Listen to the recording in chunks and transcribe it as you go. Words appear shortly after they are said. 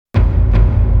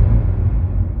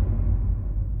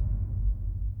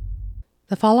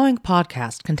The following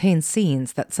podcast contains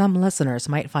scenes that some listeners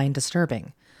might find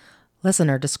disturbing.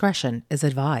 Listener discretion is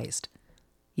advised.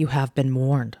 You have been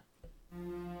warned.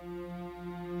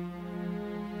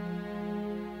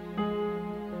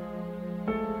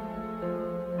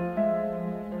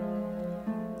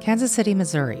 Kansas City,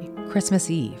 Missouri, Christmas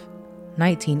Eve,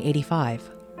 1985.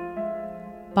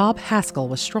 Bob Haskell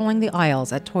was strolling the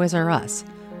aisles at Toys R Us,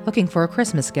 looking for a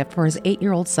Christmas gift for his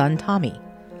 8-year-old son, Tommy.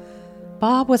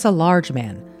 Bob was a large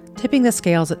man, tipping the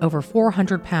scales at over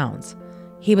 400 pounds.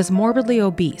 He was morbidly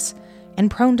obese and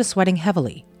prone to sweating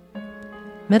heavily.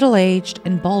 Middle-aged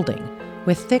and balding,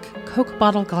 with thick Coke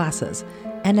bottle glasses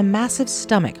and a massive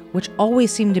stomach which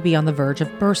always seemed to be on the verge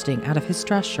of bursting out of his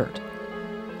dress shirt.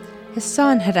 His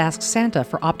son had asked Santa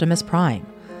for Optimus Prime,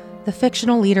 the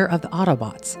fictional leader of the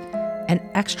Autobots, an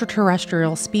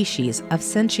extraterrestrial species of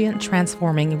sentient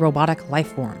transforming robotic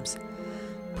life forms.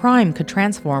 Prime could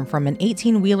transform from an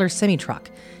 18-wheeler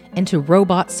semi-truck into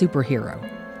robot superhero.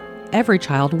 Every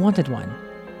child wanted one.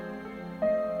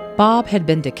 Bob had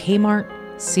been to Kmart,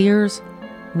 Sears,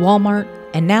 Walmart,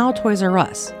 and now Toys R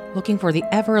Us, looking for the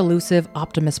ever-elusive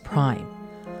Optimus Prime.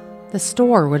 The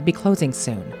store would be closing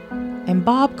soon, and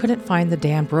Bob couldn't find the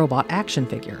damned robot action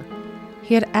figure.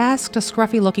 He had asked a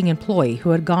scruffy-looking employee who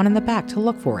had gone in the back to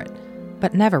look for it,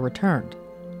 but never returned.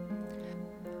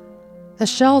 The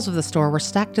shelves of the store were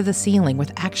stacked to the ceiling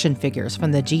with action figures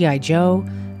from the G.I. Joe,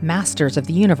 Masters of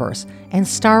the Universe, and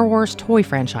Star Wars toy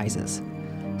franchises.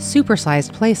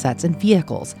 Supersized playsets and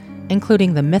vehicles,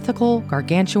 including the mythical,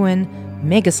 gargantuan,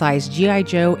 mega-sized G.I.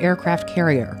 Joe aircraft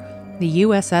carrier, the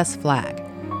USS Flag,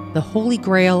 the holy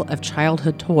grail of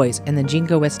childhood toys in the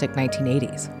jingoistic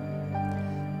 1980s.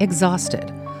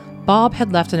 Exhausted, Bob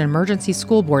had left an emergency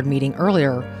school board meeting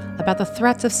earlier about the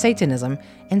threats of Satanism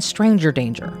and stranger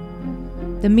danger.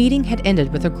 The meeting had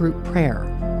ended with a group prayer.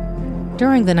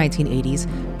 During the 1980s,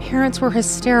 parents were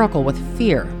hysterical with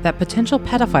fear that potential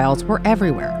pedophiles were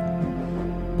everywhere.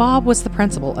 Bob was the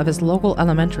principal of his local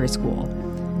elementary school,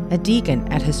 a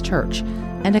deacon at his church,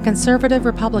 and a conservative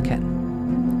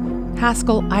Republican.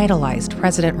 Haskell idolized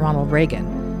President Ronald Reagan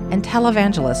and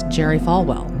televangelist Jerry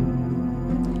Falwell.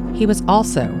 He was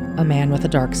also a man with a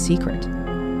dark secret.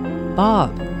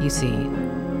 Bob, you see,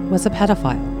 was a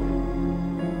pedophile.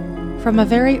 From a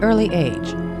very early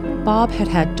age, Bob had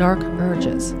had dark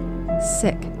urges,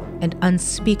 sick and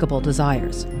unspeakable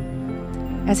desires.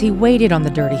 As he waited on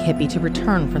the dirty hippie to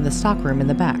return from the stockroom in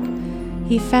the back,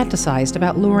 he fantasized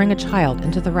about luring a child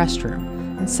into the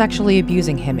restroom and sexually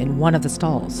abusing him in one of the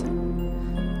stalls.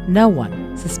 No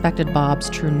one suspected Bob's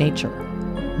true nature,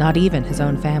 not even his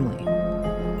own family.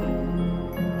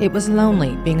 It was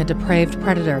lonely being a depraved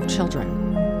predator of children.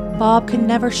 Bob could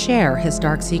never share his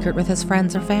dark secret with his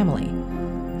friends or family.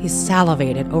 He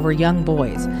salivated over young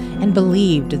boys and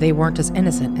believed they weren't as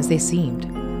innocent as they seemed.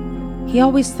 He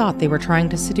always thought they were trying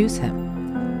to seduce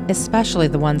him, especially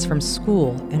the ones from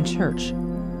school and church.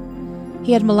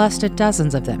 He had molested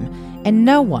dozens of them, and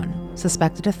no one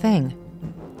suspected a thing.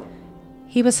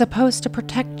 He was supposed to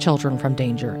protect children from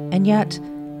danger, and yet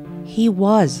he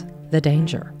was the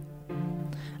danger.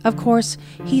 Of course,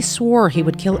 he swore he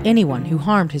would kill anyone who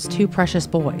harmed his two precious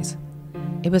boys.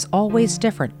 It was always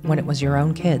different when it was your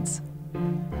own kids.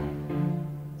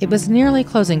 It was nearly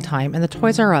closing time and the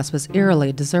Toys R Us was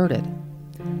eerily deserted.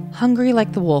 Hungry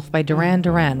Like the Wolf by Duran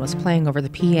Duran was playing over the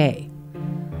PA.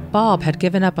 Bob had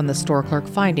given up on the store clerk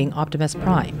finding Optimus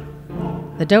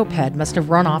Prime. The dopehead must have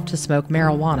run off to smoke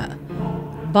marijuana.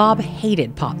 Bob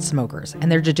hated pot smokers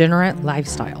and their degenerate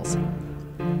lifestyles.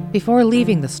 Before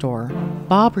leaving the store,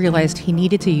 Bob realized he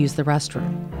needed to use the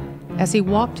restroom. As he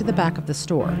walked to the back of the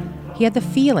store, he had the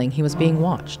feeling he was being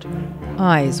watched.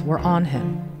 Eyes were on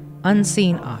him,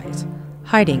 unseen eyes,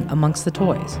 hiding amongst the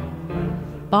toys.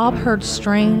 Bob heard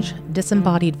strange,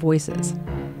 disembodied voices,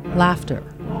 laughter,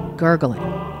 gurgling,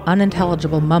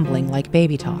 unintelligible mumbling like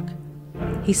baby talk.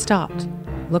 He stopped,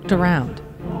 looked around,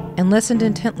 and listened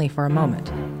intently for a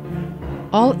moment.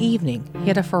 All evening, he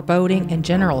had a foreboding and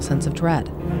general sense of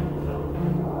dread.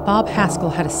 Bob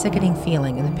Haskell had a sickening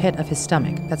feeling in the pit of his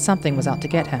stomach that something was out to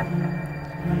get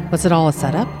him. Was it all a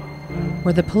setup?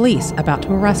 Were the police about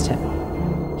to arrest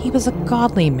him? He was a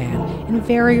godly man and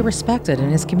very respected in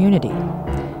his community.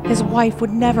 His wife would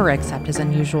never accept his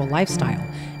unusual lifestyle,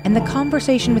 and the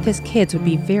conversation with his kids would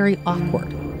be very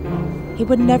awkward. He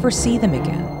would never see them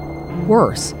again.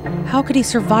 Worse, how could he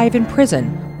survive in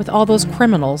prison with all those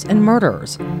criminals and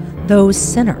murderers, those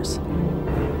sinners?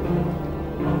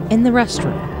 In the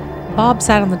restroom, Bob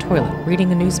sat on the toilet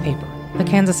reading a newspaper, the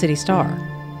Kansas City Star.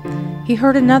 He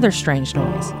heard another strange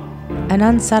noise, an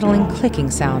unsettling clicking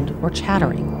sound or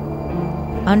chattering.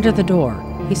 Under the door,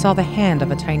 he saw the hand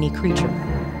of a tiny creature.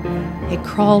 It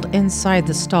crawled inside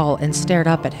the stall and stared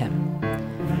up at him.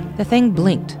 The thing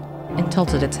blinked and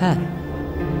tilted its head.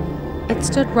 It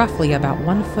stood roughly about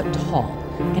 1 foot tall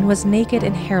and was naked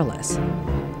and hairless.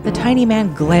 The tiny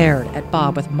man glared at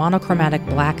Bob with monochromatic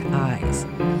black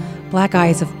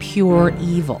eyes of pure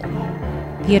evil.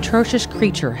 The atrocious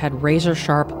creature had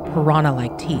razor-sharp,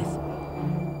 piranha-like teeth.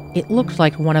 It looked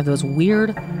like one of those weird,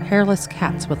 hairless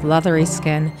cats with leathery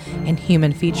skin and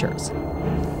human features.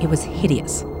 It was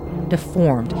hideous,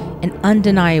 deformed, and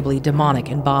undeniably demonic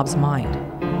in Bob's mind.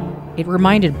 It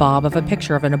reminded Bob of a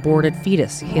picture of an aborted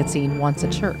fetus he had seen once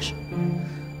at church.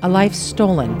 A life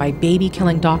stolen by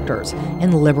baby-killing doctors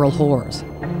and liberal whores.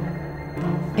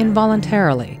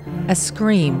 Involuntarily, a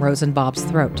scream rose in Bob's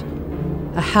throat,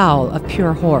 a howl of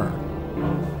pure horror.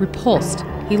 Repulsed,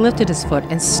 he lifted his foot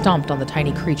and stomped on the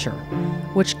tiny creature,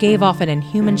 which gave off an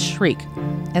inhuman shriek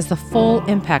as the full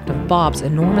impact of Bob's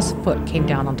enormous foot came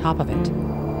down on top of it.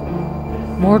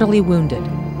 Mortally wounded,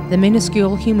 the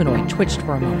minuscule humanoid twitched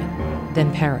for a moment,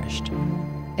 then perished.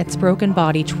 Its broken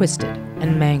body twisted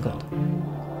and mangled.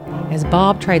 As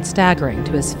Bob tried staggering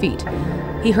to his feet,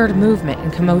 he heard movement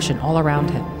and commotion all around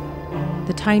him.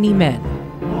 The tiny men,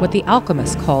 what the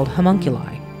alchemists called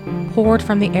homunculi, poured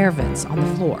from the air vents on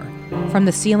the floor, from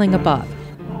the ceiling above,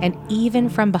 and even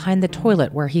from behind the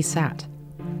toilet where he sat.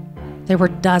 There were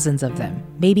dozens of them,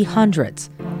 maybe hundreds.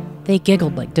 They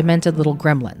giggled like demented little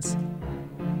gremlins.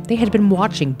 They had been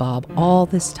watching Bob all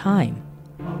this time,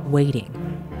 waiting.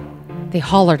 They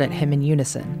hollered at him in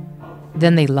unison.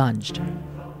 Then they lunged.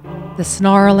 The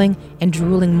snarling and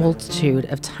drooling multitude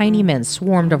of tiny men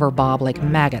swarmed over Bob like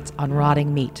maggots on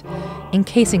rotting meat,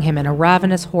 encasing him in a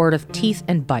ravenous horde of teeth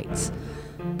and bites.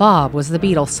 Bob was the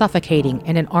beetle suffocating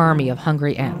in an army of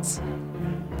hungry ants.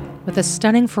 With a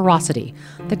stunning ferocity,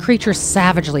 the creature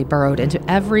savagely burrowed into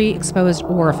every exposed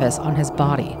orifice on his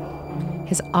body.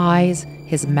 His eyes,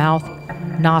 his mouth,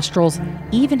 nostrils,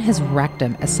 even his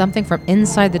rectum as something from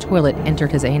inside the toilet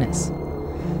entered his anus.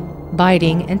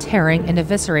 Biting and tearing and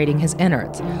eviscerating his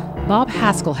innards, Bob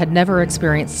Haskell had never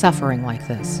experienced suffering like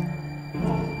this.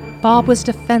 Bob was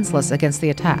defenseless against the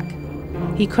attack.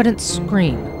 He couldn't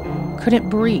scream, couldn't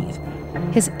breathe.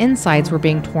 His insides were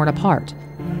being torn apart.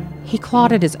 He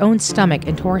clawed at his own stomach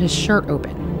and tore his shirt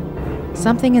open.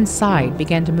 Something inside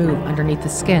began to move underneath the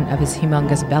skin of his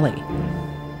humongous belly.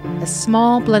 A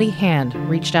small, bloody hand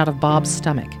reached out of Bob's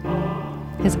stomach.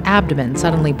 His abdomen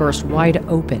suddenly burst wide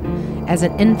open as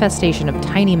an infestation of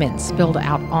tiny men spilled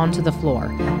out onto the floor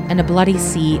in a bloody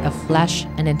sea of flesh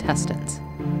and intestines.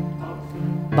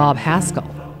 Bob Haskell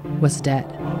was dead.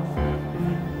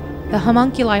 The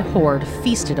homunculi horde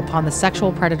feasted upon the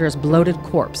sexual predator's bloated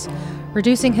corpse,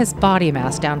 reducing his body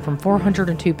mass down from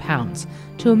 402 pounds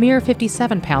to a mere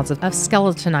 57 pounds of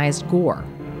skeletonized gore.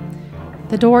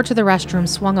 The door to the restroom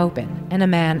swung open, and a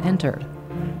man entered.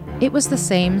 It was the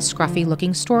same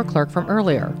scruffy-looking store clerk from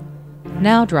earlier,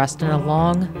 now dressed in a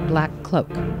long, black cloak.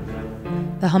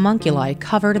 The homunculi,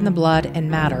 covered in the blood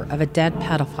and matter of a dead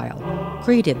pedophile,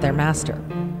 greeted their master.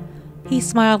 He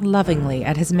smiled lovingly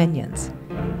at his minions.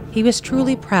 He was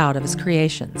truly proud of his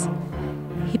creations.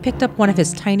 He picked up one of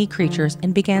his tiny creatures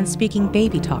and began speaking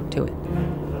baby talk to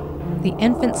it. The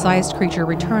infant-sized creature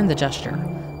returned the gesture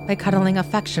by cuddling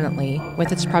affectionately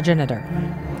with its progenitor.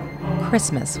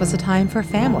 Christmas was a time for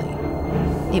family.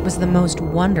 It was the most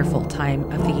wonderful time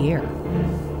of the year.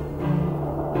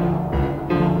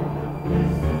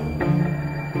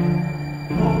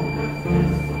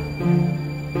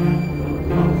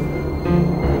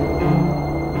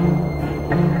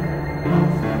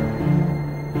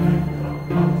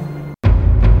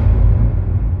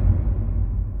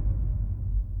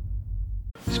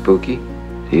 Spooky?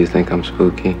 Do you think I'm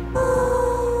spooky?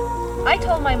 I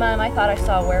told my mom I thought I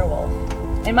saw a werewolf,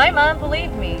 and my mom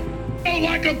believed me. I don't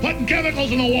like them putting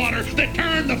chemicals in the water that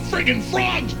turn the friggin'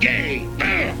 frogs gay.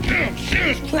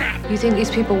 Serious crap. You think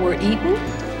these people were eaten?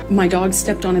 My dog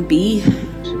stepped on a bee.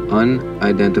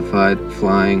 Unidentified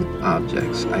flying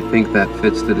objects. I think that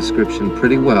fits the description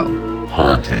pretty well.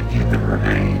 Haunted human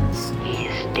remains. He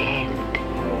is dead,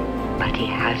 but he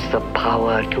has the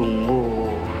power to move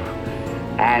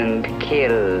and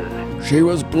kill. She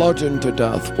was bludgeoned to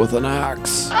death with an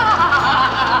axe.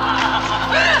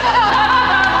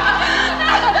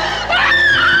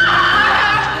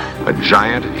 A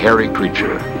giant, hairy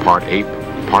creature, part ape,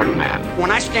 part man.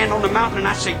 When I stand on the mountain and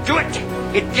I say, do it,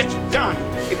 it gets done.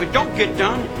 If it don't get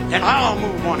done, then I'll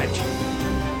move on it.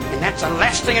 And that's the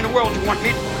last thing in the world you want me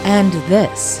to do. And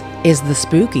this is the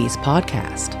Spookies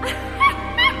Podcast.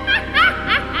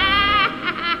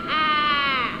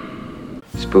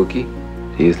 Spooky?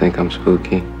 Do you think I'm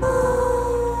spooky?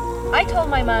 I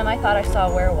told my mom I thought I saw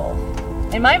a werewolf.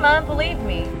 And my mom believed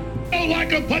me. Don't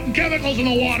like them putting chemicals in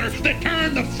the water that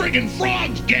turn the friggin'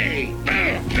 frogs gay.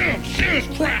 Serious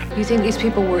crap. You think these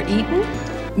people were eaten?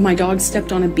 My dog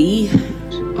stepped on a bee.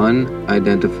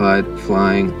 Unidentified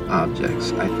flying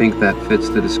objects. I think that fits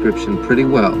the description pretty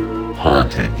well.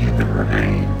 Haunted human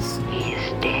remains. He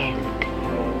is dead,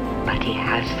 but he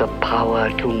has the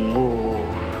power to move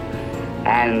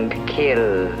and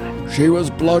kill. She was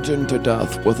bludgeoned to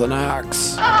death with an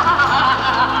axe.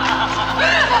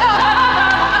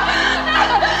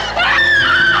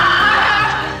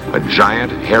 A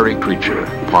giant, hairy creature,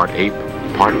 part ape,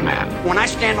 part man. When I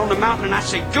stand on the mountain and I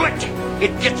say, do it,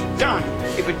 it gets done.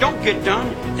 If it don't get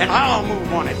done, then I'll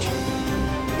move on it.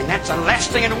 And that's the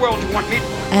last thing in the world you want me to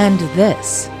do. And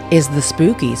this is the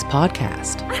Spookies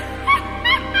Podcast.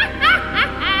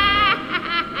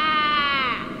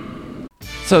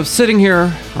 So I was sitting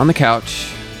here on the couch,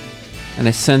 and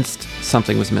I sensed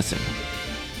something was missing.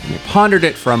 And I pondered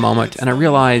it for a moment, and I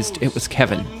realized it was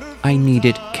Kevin. I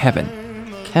needed Kevin.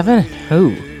 Kevin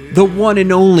who? The one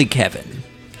and only Kevin.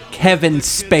 Kevin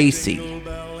Spacey.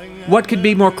 What could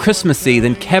be more Christmassy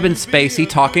than Kevin Spacey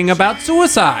talking about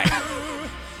suicide?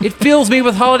 It fills me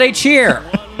with holiday cheer.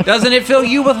 Doesn't it fill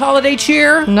you with holiday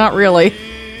cheer? Not really.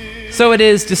 So it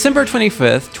is December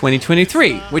 25th,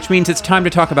 2023, which means it's time to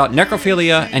talk about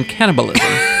necrophilia and cannibalism.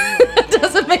 It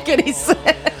doesn't make any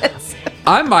sense.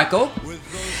 I'm Michael.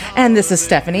 And this is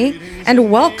Stephanie. And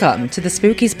welcome to the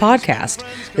Spookies Podcast.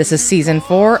 This is Season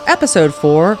 4, Episode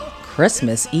 4,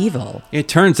 Christmas Evil. It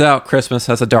turns out Christmas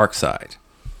has a dark side.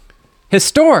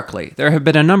 Historically, there have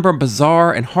been a number of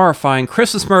bizarre and horrifying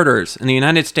Christmas murders in the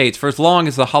United States for as long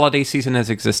as the holiday season has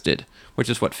existed, which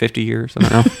is, 50 years? I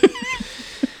don't know.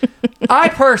 I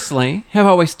personally have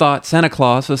always thought Santa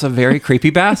Claus was a very creepy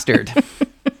bastard.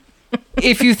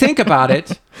 If you think about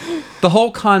it, the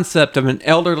whole concept of an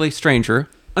elderly stranger,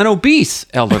 an obese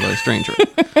elderly stranger,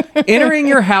 entering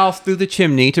your house through the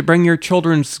chimney to bring your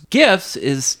children's gifts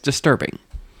is disturbing.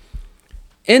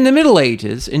 In the Middle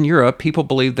Ages, in Europe, people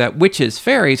believed that witches,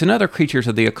 fairies, and other creatures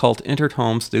of the occult entered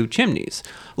homes through chimneys,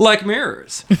 like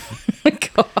mirrors.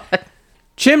 God.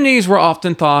 Chimneys were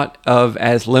often thought of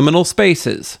as liminal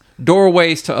spaces,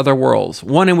 doorways to other worlds,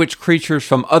 one in which creatures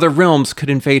from other realms could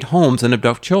invade homes and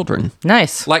abduct children.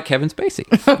 Nice. Like Kevin Spacey.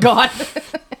 Oh, God.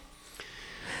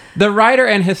 The writer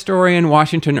and historian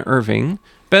Washington Irving,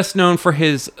 best known for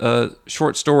his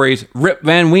short stories Rip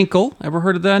Van Winkle. Ever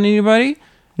heard of that, anybody?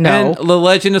 No. And The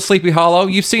Legend of Sleepy Hollow.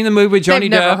 You've seen the movie with Johnny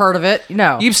Depp. I've never heard of it.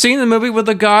 No. You've seen the movie with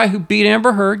the guy who beat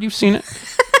Amber Heard. You've seen it.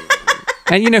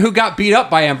 And you know who got beat up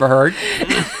by Amber Heard.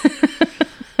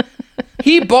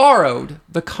 He borrowed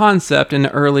the concept in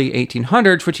the early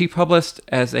 1800s, which he published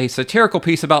as a satirical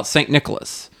piece about St.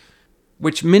 Nicholas,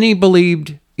 which many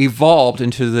believed evolved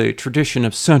into the tradition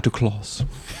of Santa Claus.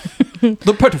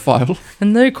 The pedophile.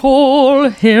 And they call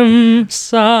him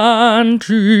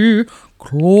Santa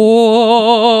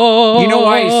Claus. You know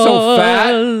why he's so fat?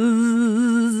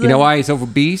 You know why he's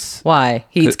obese? Why?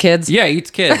 He eats kids? Yeah, he eats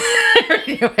kids.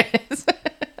 Anyways.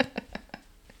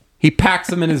 He packs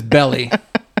them in his belly.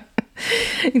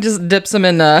 He just dips them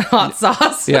in hot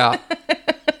sauce. Yeah.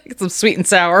 Get some sweet and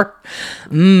sour.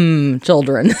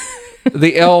 Children.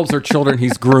 The elves are children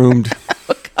he's groomed.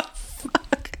 Oh, God,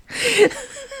 fuck.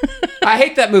 I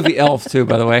hate that movie Elves too,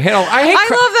 by the way. I love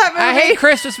that movie. I hate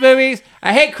Christmas movies.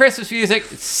 I hate Christmas music.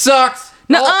 It sucks.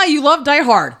 Nuh-uh, you love Die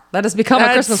Hard. That has become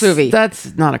a Christmas movie.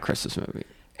 That's not a Christmas movie.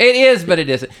 It is, but it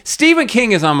isn't. Stephen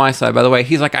King is on my side, by the way.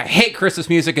 He's like, I hate Christmas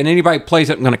music, and anybody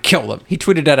plays it, I'm going to kill them. He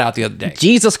tweeted that out the other day.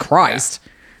 Jesus Christ.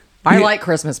 Yeah. I like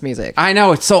Christmas music. I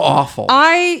know, it's so awful.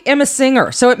 I am a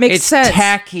singer, so it makes sense. It's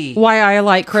tacky. Why I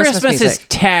like Christmas music. Christmas is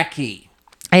tacky.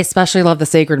 I especially love the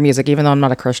sacred music, even though I'm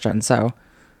not a Christian, so...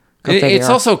 It's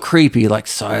also creepy, like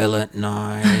Silent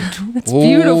Night. It's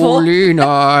beautiful. Holy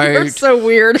night. They're so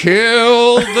weird.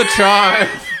 Kill the child.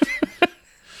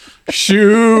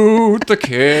 Shoot the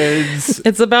kids.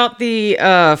 It's about the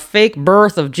fake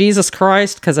birth of Jesus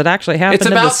Christ, because it actually happened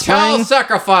in the spring. It's about child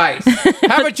sacrifice.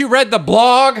 Haven't you read the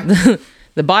blog?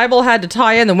 The Bible had to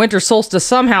tie in the winter solstice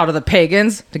somehow to the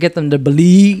pagans to get them to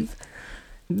believe.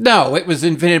 No, it was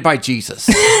invented by Jesus.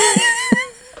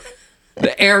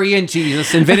 The Aryan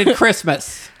Jesus invented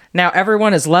Christmas. Now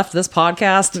everyone has left this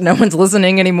podcast. No one's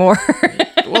listening anymore.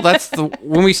 Well,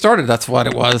 when we started, that's what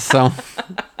it was. So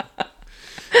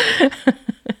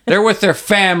they're with their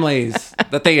families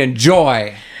that they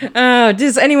enjoy.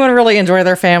 Does anyone really enjoy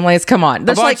their families? Come on.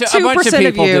 There's like 2%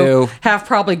 of you have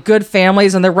probably good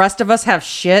families, and the rest of us have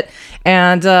shit.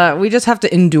 And we just have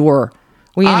to endure.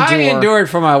 I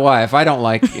endured for my wife. I don't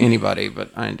like anybody,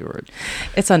 but I endured.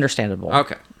 It's understandable.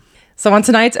 Okay. So on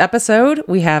tonight's episode,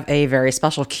 we have a very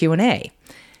special Q&A.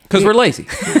 Because we're lazy.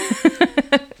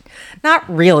 Not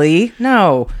really.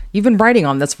 No. You've been writing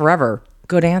on this forever.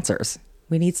 Good answers.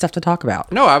 We need stuff to talk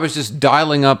about. No, I was just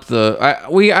dialing up I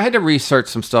had to research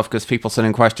some stuff because people sent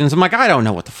in questions. I'm like, I don't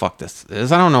know what the fuck this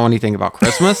is. I don't know anything about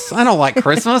Christmas. I don't like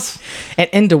Christmas.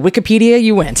 And into Wikipedia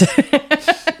you went.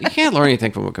 You can't learn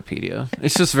anything from Wikipedia.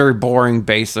 It's just very boring,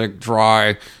 basic,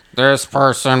 dry. This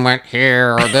person went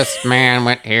here, or this man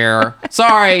went here.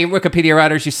 Sorry, Wikipedia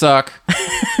writers, you suck.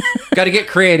 Got to get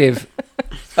creative.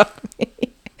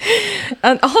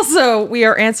 And also, we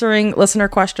are answering listener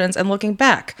questions and looking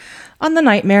back on the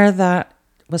nightmare that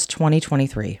was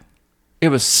 2023. It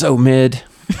was so mid.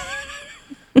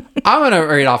 I'm going to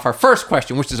read off our first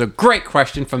question, which is a great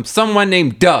question from someone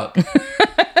named Doug.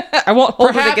 I won't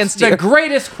hold Perhaps it against you. the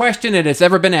greatest question that has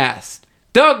ever been asked.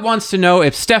 Doug wants to know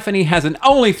if Stephanie has an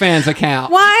OnlyFans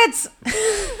account. What?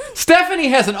 Stephanie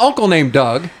has an uncle named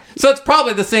Doug, so it's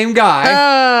probably the same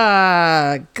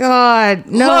guy. God,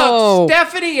 no. Look,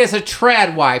 Stephanie is a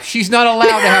trad wife. She's not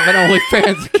allowed to have an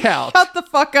OnlyFans account. Shut the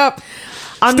fuck up.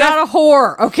 I'm not a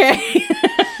whore, okay?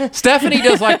 Stephanie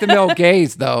does like the male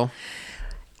gaze, though.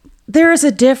 There is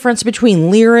a difference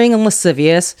between leering and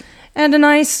lascivious and a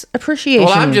nice appreciation.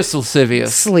 Well, I'm just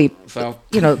lascivious. Sleep. So,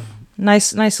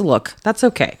 nice look. That's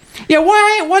okay. Yeah,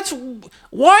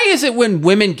 why is it when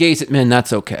women gaze at men,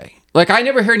 that's okay? Like, I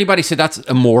never hear anybody say that's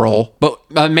immoral, but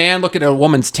a man looking at a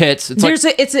woman's tits, because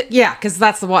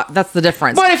that's the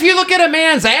difference. But if you look at a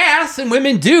man's ass, and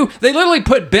women do, they literally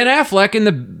put Ben Affleck in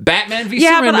the Batman v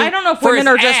Superman. Yeah, but I don't know if women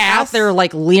are just out there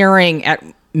like leering at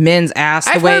men's ass.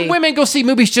 I've heard women go see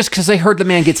movies just because they heard the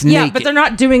man gets naked. Yeah, but they're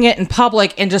not doing it in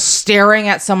public and just staring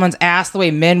at someone's ass the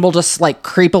way men will just like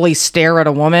creepily stare at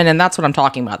a woman, and that's what I'm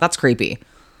talking about. That's creepy.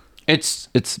 It's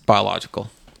biological.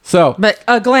 So, but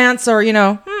a glance or,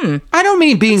 I don't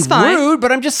mean being rude,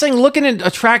 but I'm just saying looking at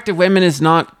attractive women is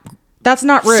not... That's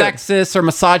not rude. Sexist or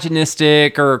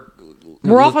misogynistic or...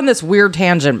 We're off on this weird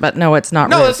tangent, but no, it's not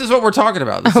rude. No, this is what we're talking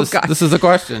about. This is the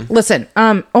question. Listen,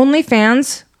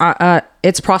 OnlyFans,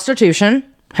 it's prostitution,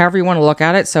 however you want to look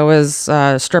at it. So is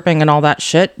stripping and all that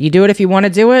shit. You do it if you want to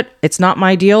do it. It's not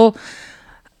my deal.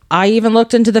 I even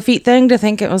looked into the feet thing to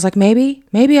think it was like, maybe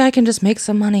I can just make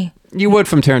some money. You would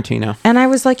from Tarantino. And I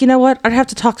was like, you know what? I'd have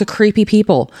to talk to creepy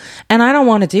people. And I don't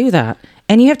want to do that.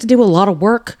 And you have to do a lot of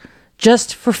work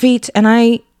just for feet. And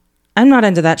I'm not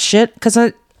into that shit because,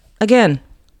 I don't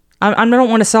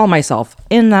want to sell myself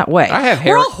in that way. I have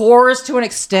hair. We're all whores to an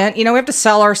extent. We have to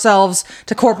sell ourselves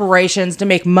to corporations to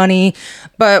make money.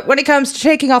 But when it comes to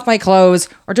taking off my clothes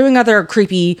or doing other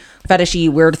creepy, fetishy,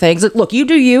 weird things, look, you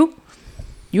do you.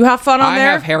 You have fun on there.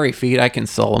 I have hairy feet. I can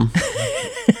sell them.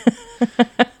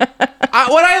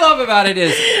 What I love about it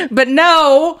is... But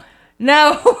no.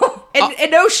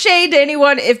 And no shade to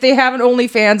anyone if they have an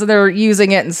OnlyFans and they're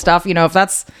using it and stuff. If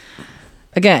that's...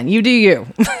 Again, you do you.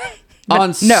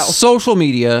 On social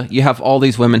media, you have all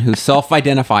these women who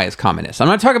self-identify as communists. I'm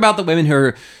not talking about the women who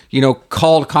are,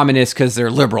 called communists because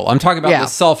they're liberal. I'm talking about the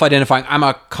self-identifying, I'm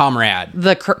a comrade.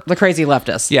 The crazy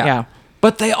leftists. Yeah.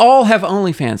 But they all have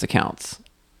OnlyFans accounts.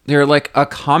 They're like a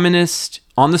communist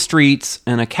on the streets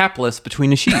and a capitalist between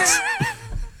the sheets.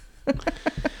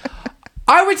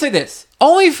 I would say this.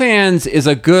 OnlyFans is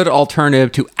a good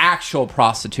alternative to actual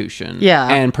prostitution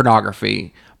and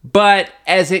pornography. But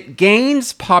as it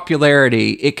gains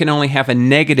popularity, it can only have a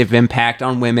negative impact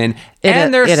on women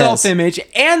and their self-image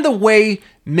and the way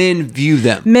men view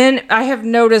them. I have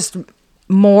noticed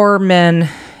more men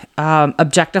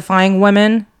objectifying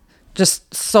women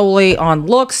just solely on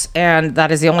looks, and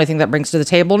that is the only thing that brings to the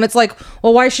table. And it's like,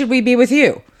 well, why should we be with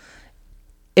you?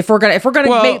 If we're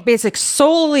gonna make basic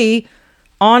solely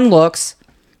on looks,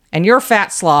 and you're a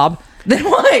fat slob, then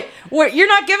why? You're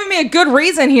not giving me a good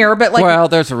reason here, but like... Well,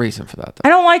 there's a reason for that, though. I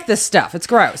don't like this stuff. It's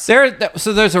gross. So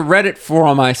there's a Reddit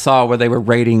forum I saw where they were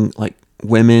rating, like,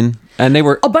 women, and they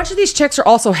were... A bunch of these chicks are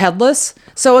also headless.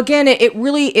 So again, it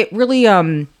really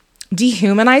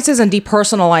dehumanizes and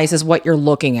depersonalizes what you're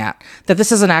looking at. That this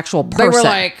is an actual person. They were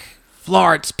like,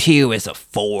 Florence Pugh is a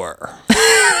 4.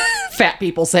 Fat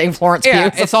people saying Florence Pugh.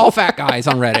 Yeah, it's all fat guys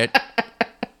on Reddit.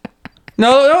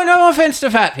 No offense to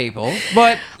fat people,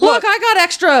 but look, I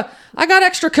got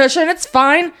extra cushion. It's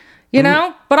fine,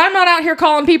 But I'm not out here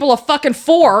calling people a fucking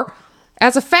 4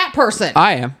 as a fat person.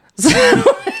 I am.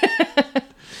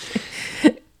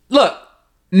 Look,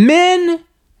 men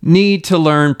need to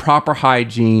learn proper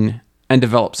hygiene and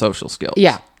develop social skills.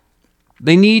 Yeah.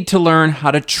 They need to learn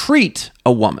how to treat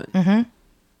a woman. Mm-hmm.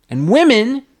 And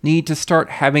women need to start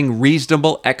having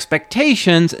reasonable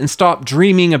expectations and stop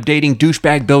dreaming of dating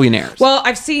douchebag billionaires. Well,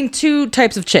 I've seen two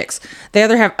types of chicks. They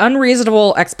either have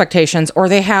unreasonable expectations or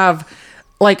they have,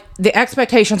 like, the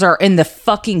expectations are in the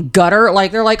fucking gutter.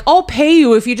 Like, they're like, I'll pay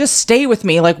you if you just stay with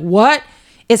me. Like, what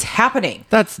is happening?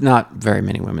 That's not very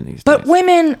many women these days. But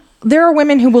there are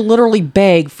women who will literally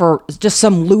beg for just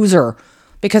some loser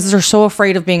because they're so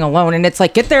afraid of being alone. And it's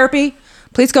like, get therapy.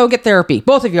 Please go get therapy.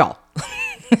 Both of y'all.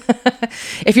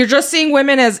 If you're just seeing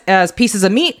women as pieces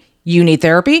of meat, you need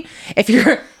therapy. If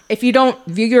you don't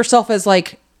view yourself as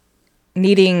like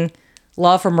needing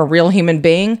love from a real human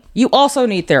being, you also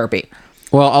need therapy.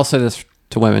 Well, I'll say this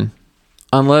to women.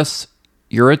 Unless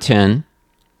you're a 10,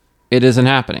 it isn't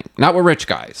happening. Not with rich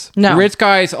guys. No. Rich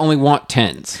guys only want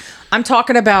 10s. I'm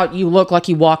talking about you look like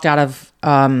you walked out of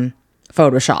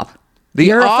Photoshop.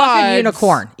 You're a fucking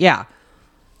unicorn. Yeah.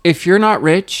 If you're not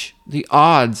rich, the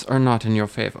odds are not in your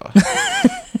favor.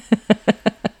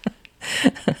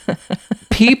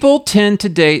 People tend to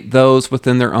date those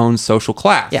within their own social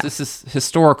class. Yeah. This is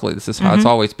how it's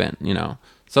always been, you know.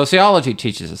 Sociology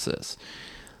teaches us this.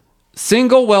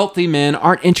 Single wealthy men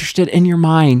aren't interested in your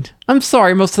mind. I'm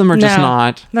sorry, most of them are just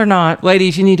not. They're not.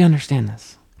 Ladies, you need to understand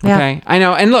this. Okay? Yeah. I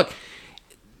know. And look,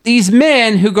 these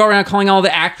men who go around calling all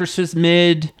the actresses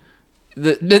mid,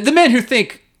 the men who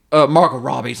think Margot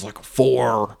Robbie's like a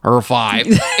 4 or a 5.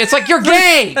 It's like, you're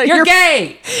gay. You're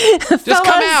gay. Just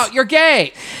come out. You're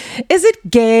gay. Is it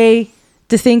gay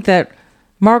to think that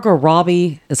Margot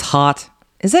Robbie is hot?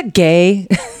 Is that gay?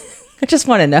 I just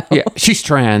want to know. Yeah, she's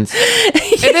trans.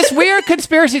 And this weird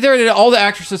conspiracy theory that all the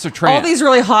actresses are trans. All these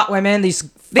really hot women, these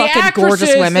fucking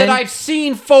gorgeous women. That I've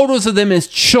seen photos of them as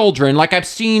children. Like I've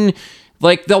seen...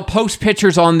 Like, they'll post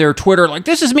pictures on their Twitter, like,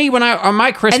 this is me on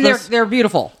my Christmas. And they're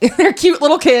beautiful. They're cute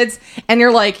little kids. And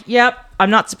you're like, yep,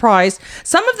 I'm not surprised.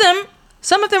 Some of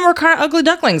them were kind of ugly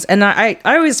ducklings. And I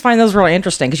always find those really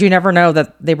interesting because you never know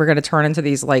that they were going to turn into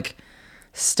these, like,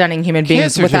 stunning human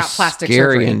beings without plastic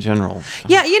surgery. Scary in general.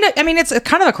 Yeah, you know, I mean, it's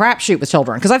kind of a crapshoot with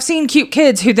children because I've seen cute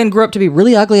kids who then grew up to be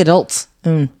really ugly adults.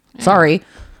 Sorry.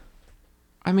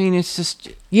 I mean, it's just...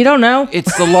 You don't know.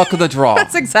 It's the luck of the draw.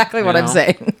 That's exactly what I'm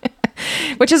saying.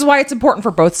 Which is why it's important for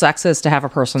both sexes to have a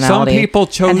personality. Some people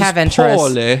chose and have interests.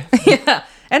 poorly. Yeah,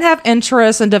 and have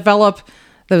interests and develop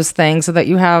those things so that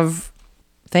you have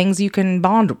things you can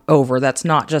bond over that's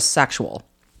not just sexual.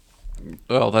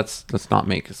 Well, let's not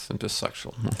make us into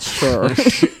sexual. Sure.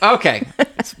 Okay,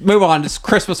 let's move on. It's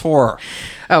Christmas horror.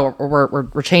 Oh,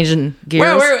 we're changing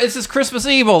gears. Wait, this is Christmas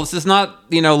Evil. This is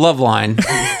not, Love Line.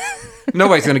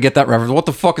 Nobody's gonna get that reference. What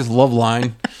the fuck is Love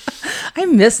Line? I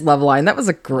miss Love Line. That was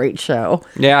a great show.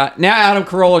 Yeah. Now Adam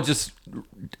Carolla just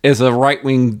is a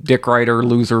right-wing dick rider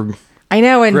loser. I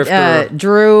know. And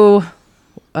Drew,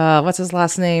 what's his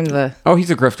last name?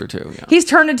 He's a grifter too. Yeah. He's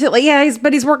turned into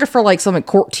but he's working for like some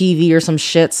Court TV or some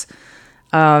shits.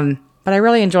 But I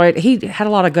really enjoyed. He had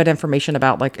a lot of good information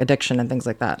about like addiction and things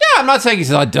like that. Yeah, I'm not saying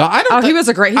he's not dumb. He was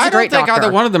a great. He's a great doctor. I don't think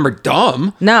either one of them are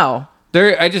dumb. No.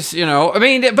 But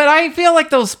I feel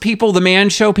like those people, the Man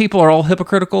Show people, are all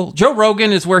hypocritical. Joe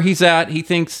Rogan is where he's at. He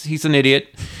thinks he's an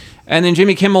idiot. And then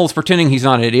Jimmy Kimmel is pretending he's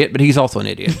not an idiot, but he's also an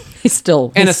idiot. He's a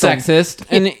sexist.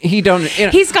 And he don't...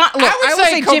 He's got... Look, I would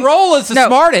say Carolla's the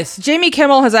smartest. Jimmy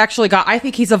Kimmel has actually got... I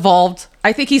think he's evolved.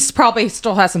 I think he's probably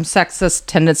still has some sexist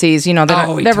tendencies, he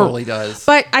totally does.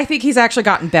 But I think he's actually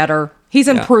gotten better. He's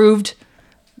improved.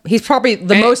 He's probably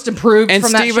the most improved from that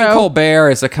show. And Stephen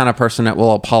Colbert is the kind of person that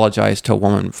will apologize to a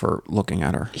woman for looking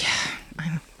at her. Yeah.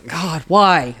 God,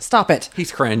 why? Stop it.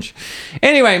 He's cringe.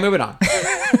 Anyway, moving on.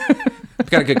 I've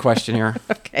got a good question here.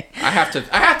 Okay. I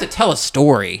have to tell a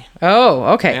story. Oh,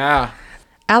 okay. Yeah.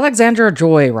 Alexandra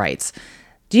Joy writes,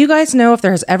 do you guys know if there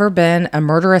has ever been a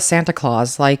murderous Santa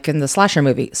Claus like in the slasher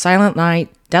movie Silent Night,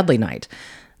 Deadly Night?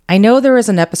 I know there is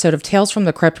an episode of Tales from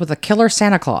the Crypt with a killer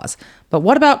Santa Claus, but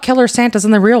what about killer Santas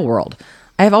in the real world?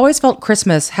 I have always felt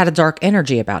Christmas had a dark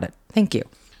energy about it. Thank you.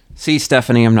 See,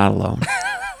 Stephanie, I'm not alone.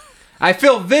 I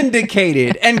feel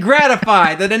vindicated and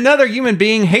gratified that another human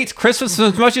being hates Christmas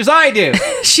as much as I do.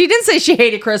 She didn't say she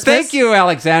hated Christmas. Thank you,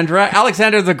 Alexandra.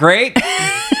 Alexander the Great.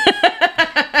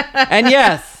 And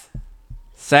yes,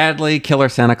 sadly, killer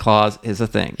Santa Claus is a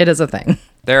thing. It is a thing.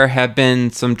 There have been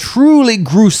some truly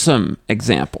gruesome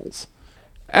examples.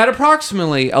 At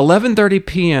approximately 11:30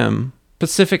 p.m.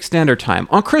 Pacific Standard Time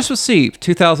on Christmas Eve,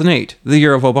 2008, the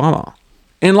year of Obama,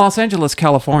 in Los Angeles,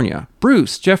 California,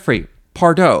 Bruce Jeffrey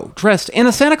Pardo, dressed in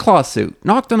a Santa Claus suit,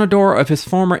 knocked on the door of his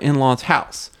former in-laws'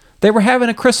 house. They were having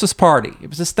a Christmas party. It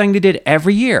was this thing they did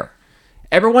every year.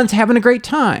 Everyone's having a great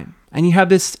time. And you have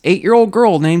this 8-year-old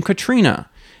girl named Katrina.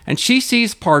 And she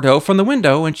sees Pardo from the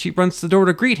window and she runs to the door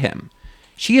to greet him.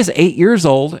 She is 8 years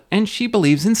old, and she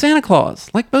believes in Santa Claus,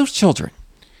 like most children.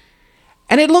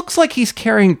 And it looks like he's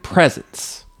carrying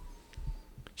presents.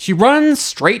 She runs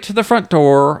straight to the front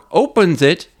door, opens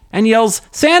it, and yells,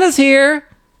 "Santa's here!"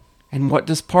 And what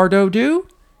does Pardo do?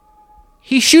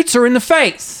 He shoots her in the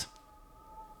face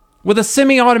with a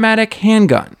semi-automatic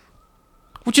handgun,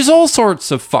 which is all sorts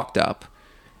of fucked up.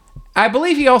 I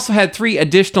believe he also had 3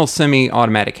 additional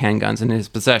semi-automatic handguns in his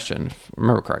possession, if I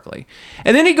remember correctly.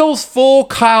 And then he goes full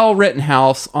Kyle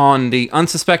Rittenhouse on the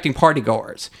unsuspecting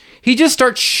partygoers. He just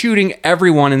starts shooting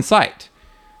everyone in sight.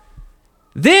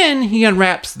 Then he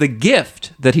unwraps the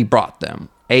gift that he brought them,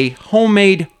 a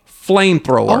homemade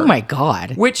flamethrower. Oh my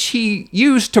God. Which he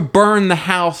used to burn the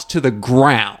house to the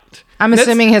ground. I'm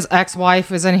assuming his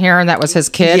ex-wife is in here and that was his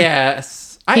kid?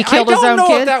 Yes. He killed his own I don't know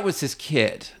kid? if that was his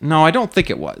kid. No, I don't think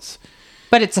it was.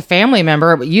 But it's a family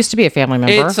member. It used to be a family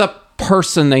member. It's a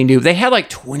person they knew. They had like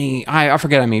 20, I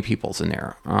forget how many people's in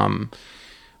there. But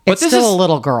it's still a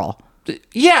little girl.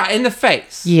 Yeah, in the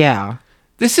face. Yeah.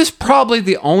 This is probably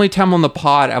the only time on the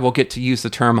pod I will get to use the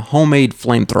term homemade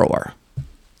flamethrower.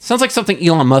 Sounds like something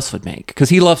Elon Musk would make, because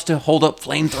he loves to hold up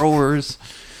flamethrowers.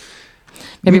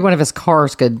 Maybe one of his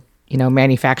cars could,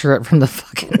 manufacture it from the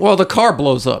fucking... Well, the car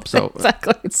blows up, so...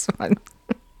 Exactly, it's fine.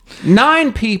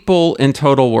 9 people in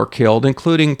total were killed,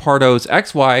 including Pardo's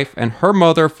ex-wife and her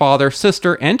mother, father,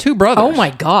 sister, and 2 brothers. Oh my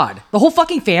God. The whole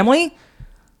fucking family?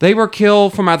 They were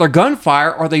killed from either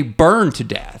gunfire or they burned to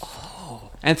death. Oh.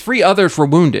 And 3 others were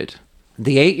wounded.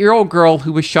 The 8-year-old girl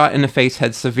who was shot in the face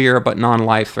had severe but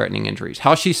non-life-threatening injuries.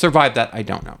 How she survived that, I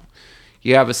don't know.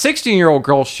 You have a 16-year-old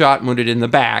girl shot and wounded in the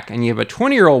back, and you have a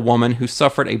 20-year-old woman who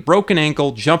suffered a broken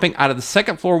ankle jumping out of the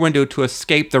second-floor window to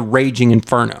escape the raging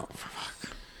inferno.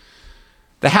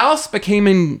 The house became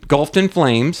engulfed in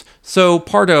flames, so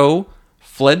Pardo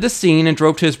fled the scene and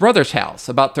drove to his brother's house,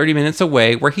 about 30 minutes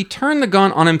away, where he turned the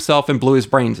gun on himself and blew his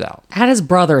brains out. At his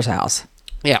brother's house?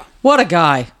 Yeah. What a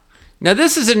guy. Now,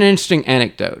 this is an interesting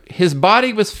anecdote. His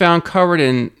body was found covered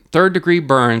in third-degree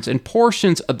burns, and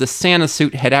portions of the Santa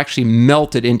suit had actually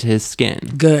melted into his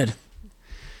skin. Good.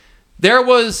 There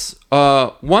was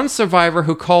one survivor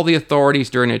who called the authorities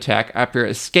during the attack after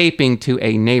escaping to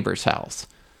a neighbor's house.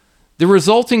 The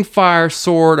resulting fire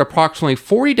soared approximately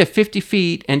 40 to 50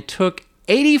 feet and took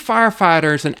 80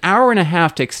 firefighters an hour and a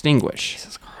half to extinguish.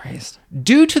 Jesus Christ.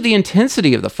 Due to the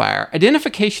intensity of the fire,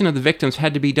 identification of the victims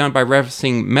had to be done by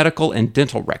referencing medical and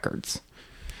dental records.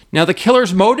 Now, the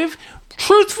killer's motive?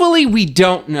 Truthfully, we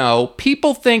don't know.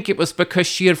 People think it was because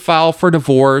she had filed for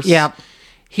divorce. Yeah.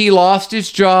 He lost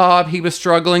his job. He was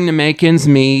struggling to make ends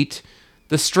meet.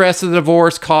 The stress of the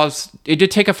divorce it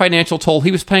did take a financial toll.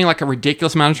 He was paying like a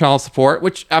ridiculous amount of child support,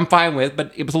 which I'm fine with,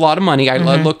 but it was a lot of money. I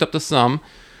looked up the sum,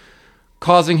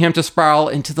 causing him to spiral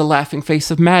into the laughing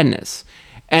face of madness.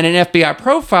 And an FBI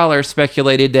profiler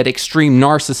speculated that extreme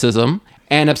narcissism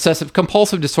and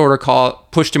obsessive-compulsive disorder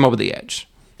pushed him over the edge.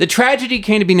 The tragedy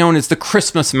came to be known as the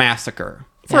Christmas Massacre,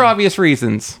 for obvious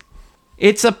reasons.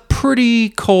 It's a pretty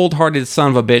cold-hearted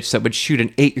son of a bitch that would shoot an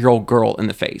 8-year-old girl in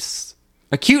the face.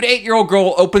 A cute 8-year-old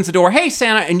girl opens the door, "Hey,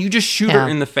 Santa," and you just shoot her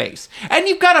in the face. And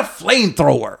you've got a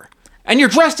flamethrower. And you're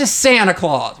dressed as Santa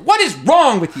Claus. What is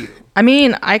wrong with you? I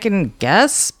mean, I can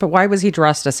guess, but why was he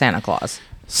dressed as Santa Claus?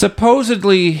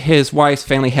 Supposedly, his wife's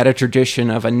family had a tradition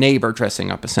of a neighbor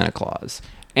dressing up as Santa Claus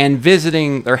and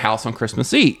visiting their house on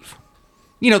Christmas Eve.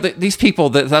 These people,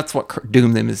 that's what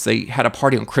doomed them, is they had a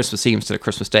party on Christmas Eve instead of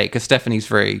Christmas Day, because Stephanie's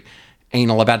very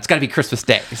anal about it. It's got to be Christmas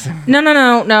Day. No.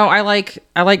 I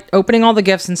like opening all the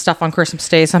gifts and stuff on Christmas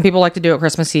Day. Some people like to do it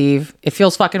Christmas Eve. It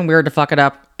feels fucking weird to fuck it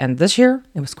up. And this year,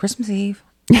 it was Christmas Eve.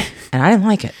 And I didn't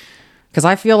like it. Because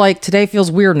I feel like today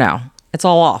feels weird now. It's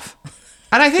all off.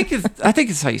 And I think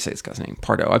it's how you say this guy's name,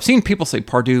 Pardo. I've seen people say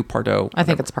Pardo. I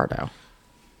think it's Pardo.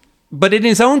 But in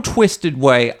his own twisted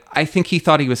way, I think he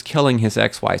thought he was killing his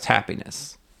ex-wife's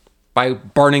happiness by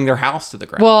burning their house to the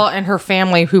ground. Well, and her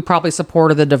family, who probably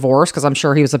supported the divorce, because I'm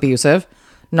sure he was abusive.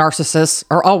 Narcissists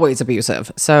are always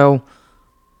abusive. So,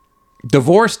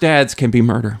 divorced dads can be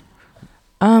murder.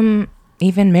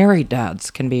 Even married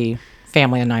dads can be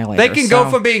family annihilators. They can go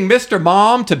from being Mr.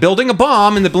 Mom to building a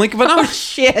bomb in the blink of an eye. Oh,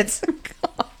 shit.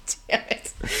 God damn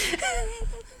it.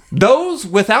 Those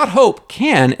without hope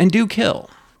can and do kill.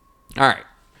 All right.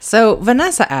 So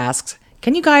Vanessa asks,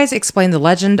 can you guys explain the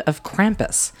legend of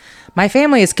Krampus? My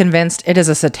family is convinced it is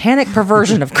a satanic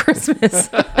perversion of Christmas.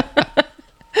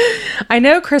 I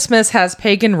know Christmas has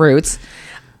pagan roots.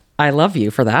 I love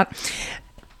you for that.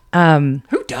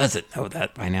 Who doesn't know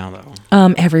that by now,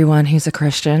 though? Everyone who's a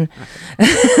Christian.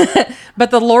 Okay.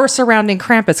 But the lore surrounding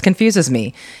Krampus confuses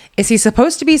me. Is he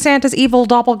supposed to be Santa's evil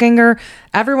doppelganger?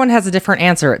 Everyone has a different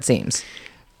answer, it seems.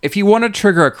 if you want to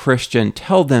trigger a Christian,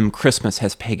 tell them Christmas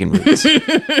has pagan roots.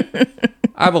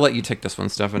 I will let you take this one,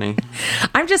 Stephanie.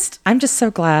 I'm just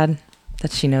so glad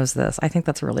that she knows this. I think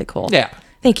that's really cool. Yeah.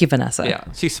 Thank you, Vanessa. Yeah,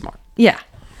 she's smart. Yeah.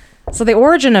 So the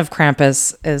origin of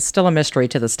Krampus is still a mystery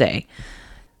to this day.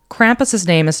 Krampus's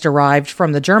name is derived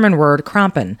from the German word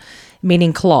Krampen,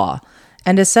 meaning claw,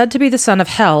 and is said to be the son of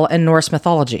Hel in Norse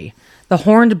mythology. The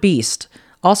horned beast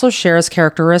also shares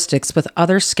characteristics with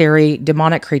other scary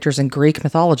demonic creatures in Greek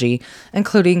mythology,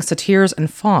 including satyrs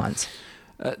and fauns.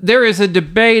 There is a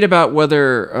debate about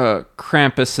whether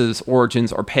Krampus's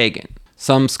origins are pagan.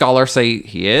 Some scholars say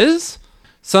he is.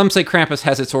 Some say Krampus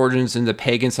has its origins in the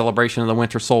pagan celebration of the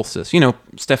winter solstice. You know,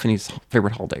 Stephanie's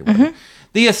favorite holiday. Right? Mm-hmm.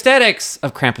 The aesthetics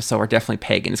of Krampus, though, are definitely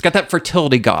pagan. It's got that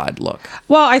fertility god look.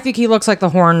 Well, I think he looks like the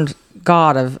horned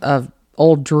god of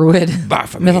old druid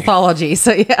mythology.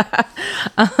 So, yeah.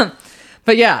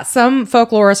 But yeah, some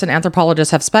folklorists and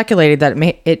anthropologists have speculated that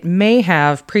it may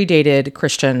have predated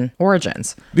Christian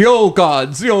origins. The old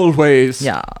gods, the old ways.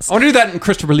 Yeah. I want to do that in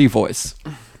Christopher Lee voice.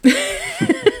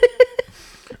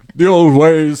 The old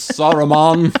ways,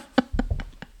 Saruman.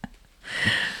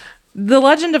 The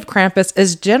legend of Krampus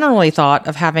is generally thought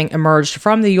of having emerged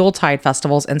from the Yuletide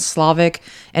festivals and Slavic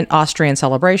and Austrian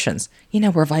celebrations. You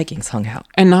know, where Vikings hung out.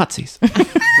 And Nazis.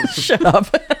 Shut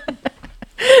up.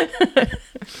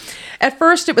 At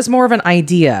first, it was more of an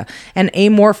idea, an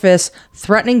amorphous,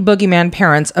 threatening boogeyman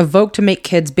parents evoked to make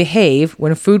kids behave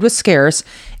when food was scarce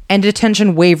and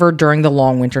attention wavered during the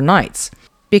long winter nights.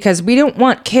 Because we don't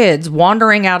want kids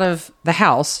wandering out of the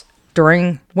house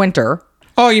during winter.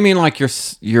 Oh, you mean like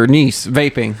your niece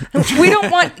vaping? We don't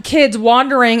want kids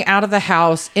wandering out of the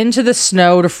house into the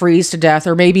snow to freeze to death,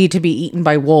 or maybe to be eaten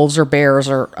by wolves or bears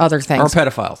or other things. Or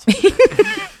pedophiles.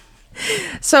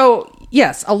 So,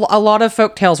 yes, a lot of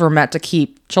folk tales were meant to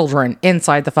keep children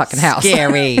inside the fucking house.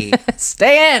 Scary.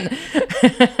 Stay in.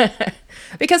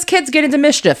 Because kids get into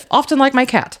mischief, often like my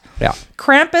cat. Yeah.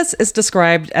 Krampus is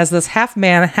described as this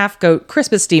half-man, half-goat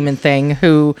Christmas demon thing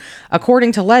who,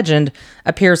 according to legend,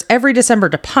 appears every December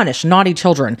to punish naughty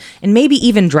children and maybe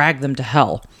even drag them to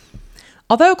hell.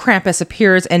 Although Krampus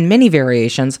appears in many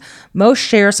variations, most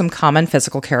share some common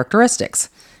physical characteristics.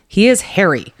 He is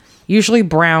hairy, usually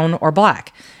brown or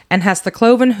black, and has the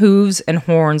cloven hooves and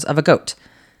horns of a goat.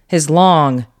 His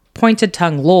long, pointed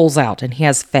tongue lolls out and he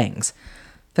has fangs.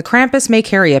 The Krampus may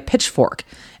carry a pitchfork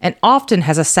and often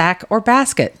has a sack or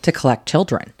basket to collect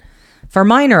children. For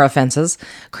minor offenses,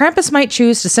 Krampus might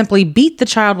choose to simply beat the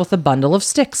child with a bundle of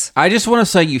sticks. I just want to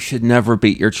say you should never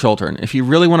beat your children. If you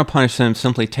really want to punish them,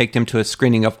 simply take them to a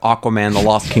screening of Aquaman, The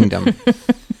Lost Kingdom.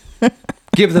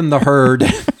 Give them the herd.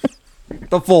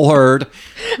 The full herd.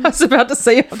 I was about to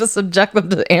say you have to subject them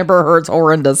to Amber Heard's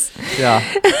horrendous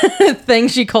thing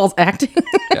she calls acting.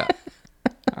 Yeah.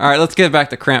 All right, let's get back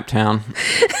to Cramp Town.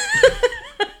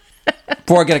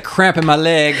 Before I get a cramp in my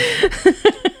leg.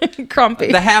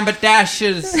 Crumpy. The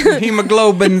haberdashers,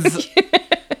 hemoglobins.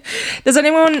 Does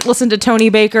anyone listen to Tony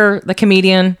Baker, the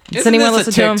comedian? Does anyone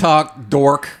listen to him? TikTok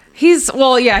dork? He's on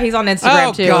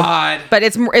Instagram too. Oh, God. But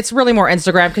it's really more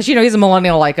Instagram because, he's a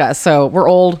millennial like us. So we're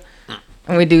old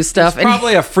and we do stuff. It's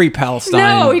probably a Free Palestine.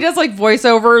 No, he does like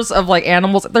voiceovers of like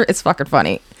animals. It's fucking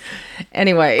funny.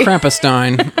 Anyway.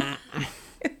 Krampusstein.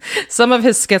 Some of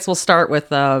his skits will start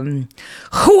with,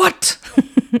 what?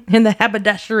 In the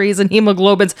haberdasheries and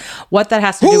hemoglobins. What that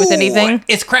has to do with anything?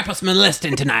 It's Krampus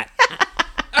molesting tonight.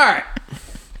 All right.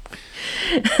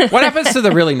 What happens to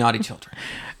the really naughty children?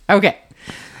 Okay.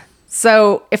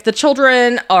 So if the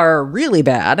children are really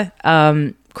bad,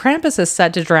 Krampus is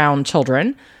said to drown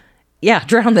children. Yeah,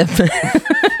 drown them. I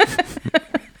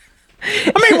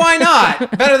mean, why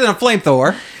not? Better than a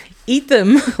flamethrower. Eat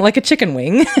them like a chicken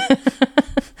wing.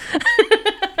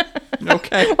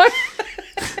 Okay.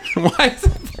 Why is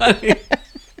it funny?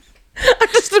 I'm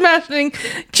just imagining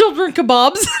children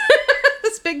kebabs.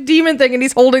 This big demon thing, and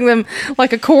he's holding them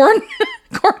like a corn.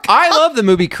 I love the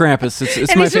movie Krampus.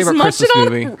 It's my favorite Christmas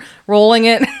movie. Rolling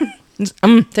it.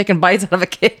 I'm taking bites out of a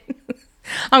kid.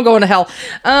 I'm going to hell.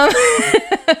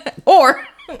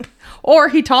 Or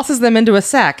he tosses them into a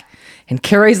sack and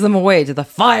carries them away to the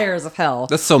fires of hell.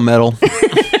 That's so metal.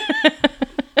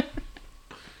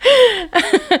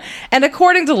 And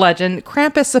according to legend,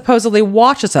 Krampus supposedly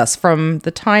watches us from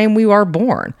the time we are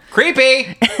born.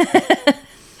 Creepy!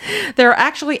 There are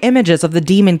actually images of the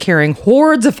demon carrying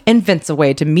hordes of infants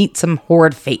away to meet some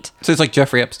horrid fate. So it's like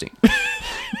Jeffrey Epstein.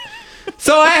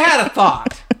 So I had a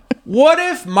thought. What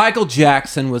if Michael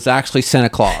Jackson was actually Santa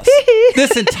Claus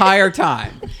this entire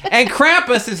time? And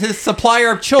Krampus is his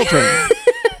supplier of children.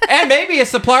 And maybe a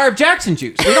supplier of Jackson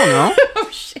juice. We don't know. Oh,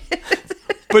 shit.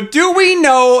 But do we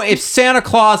know if Santa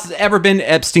Claus has ever been to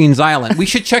Epstein's Island? We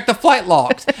should check the flight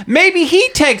logs. Maybe he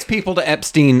takes people to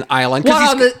Epstein Island.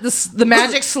 Wow, the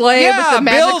magic sleigh with the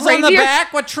magic Bill's reindeer? on the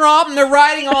back with Trump, and they're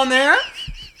riding on there.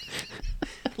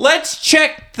 Let's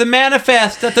check the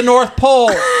manifest at the North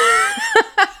Pole.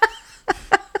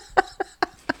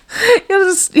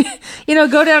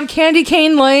 Go down Candy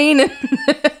Cane Lane.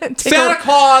 And Santa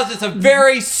Claus is a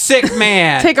very sick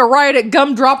man. Take a ride at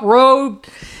Gumdrop Road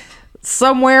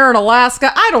somewhere in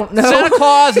Alaska. I don't know. Santa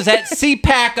Claus is at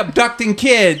CPAC abducting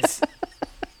kids.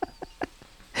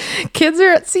 Kids are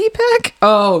at CPAC?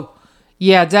 Oh,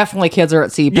 yeah, definitely kids are at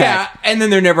CPAC. Yeah, and then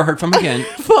they're never heard from again.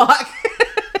 Fuck.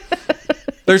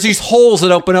 There's these holes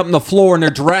that open up in the floor and they're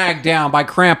dragged down by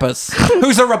Krampus,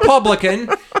 who's a Republican.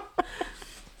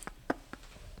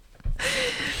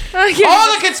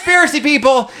 All the conspiracy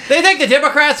people, they think the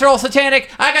Democrats are all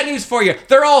satanic. I got news for you.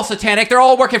 They're all satanic. They're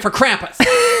all working for Krampus.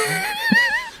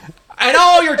 And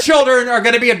all your children are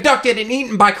going to be abducted and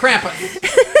eaten by Krampus.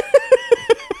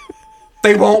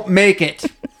 They won't make it.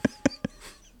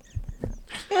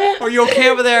 Are you okay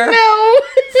over there? No.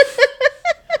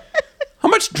 How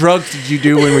much drugs did you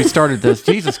do when we started this?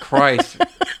 Jesus Christ.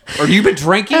 Or you been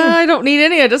drinking? I don't need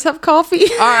any. I just have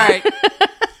coffee. All right.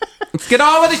 Let's get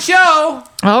on with the show.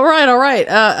 All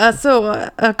right. So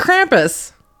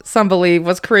Krampus, some believe,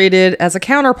 was created as a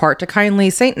counterpart to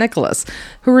kindly Saint Nicholas,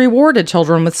 who rewarded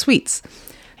children with sweets.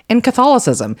 In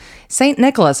Catholicism, Saint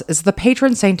Nicholas is the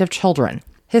patron saint of children.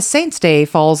 His saint's day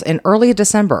falls in early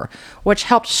December, which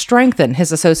helped strengthen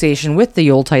his association with the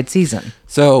Yuletide season.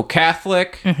 So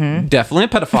Catholic, definitely a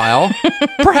pedophile.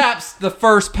 Perhaps the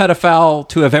first pedophile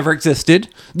to have ever existed.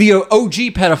 The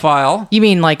OG pedophile. You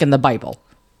mean like in the Bible?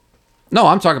 No,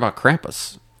 I'm talking about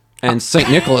Krampus and St.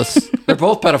 Nicholas. They're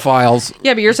both pedophiles.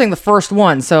 Yeah, but you're saying the first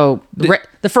one, so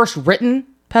the first written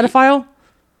pedophile?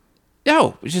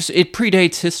 No, it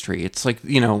predates history. It's like,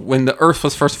 when the earth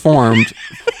was first formed,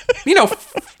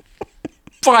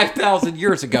 5,000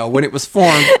 years ago when it was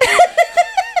formed.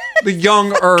 The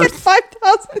young earth.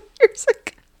 5,000 years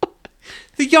ago.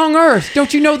 The young earth.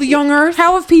 Don't you know the young earth?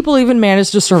 How have people even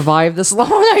managed to survive this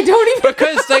long? I don't even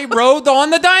Because they rode on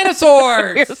the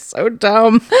dinosaurs. You're so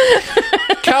dumb.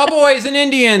 Cowboys and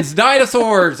Indians,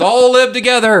 dinosaurs, all lived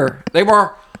together. They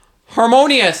were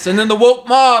harmonious, and then the woke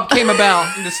mob came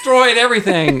about and destroyed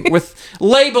everything with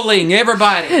labeling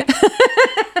everybody.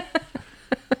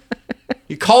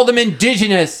 You called them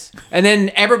indigenous, and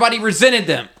then everybody resented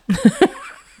them.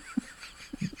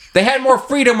 They had more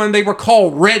freedom when they were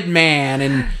called Red Man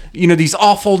and, these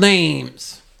awful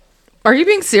names. Are you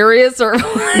being serious? Or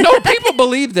No, people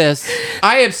believe this.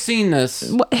 I have seen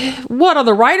this. What, on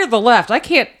the right or the left? I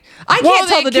can't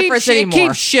tell the difference anymore. It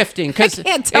keeps shifting because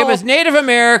it was Native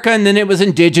American, then it was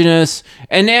indigenous,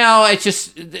 and now it's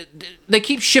just they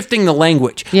keep shifting the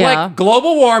language. Yeah. Like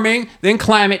global warming, then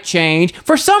climate change.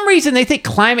 For some reason, they think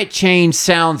climate change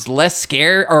sounds less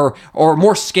scary or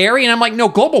more scary, and I'm like, no,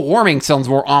 global warming sounds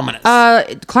more ominous.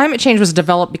 Climate change was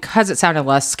developed because it sounded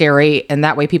less scary, and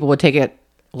that way people would take it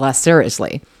less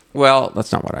seriously. Well,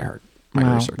 that's not what I heard.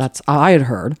 My research. That's I had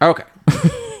heard. Okay.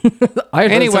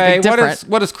 Anyway,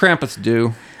 what does Krampus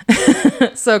do?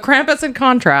 So Krampus, in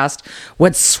contrast,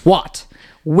 would swat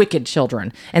wicked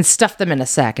children and stuff them in a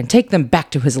sack and take them back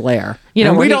to his lair.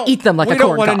 Where he'd eat them like a corn cob. We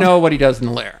don't want to know what he does in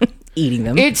the lair. Eating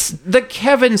them. It's the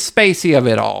Kevin Spacey of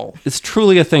it all. It's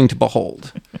truly a thing to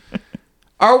behold.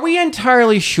 Are we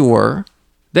entirely sure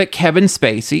that Kevin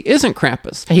Spacey isn't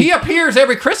Krampus? He appears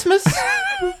every Christmas.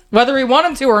 Whether we want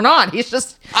him to or not, he's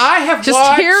just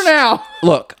here now.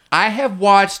 Look, I have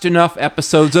watched enough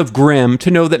episodes of Grimm to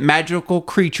know that magical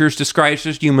creatures disguised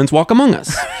as humans walk among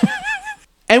us.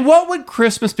 And what would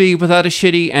Christmas be without a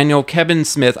shitty annual Kevin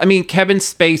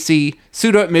Spacey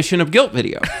pseudo-admission of guilt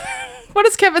video? What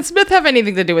does Kevin Smith have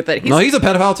anything to do with it? He's a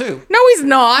pedophile too. No, he's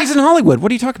not. He's in Hollywood.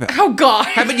 What are you talking about? Oh, God.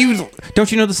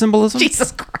 Don't you know the symbolism?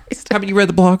 Jesus Christ. Haven't you read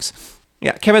the blogs?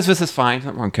 Yeah, Kevin Smith is fine.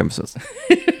 Nothing wrong with Kevin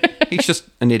Smith. He's just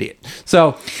an idiot.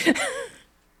 So,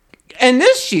 and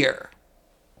this year,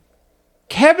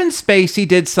 Kevin Spacey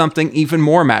did something even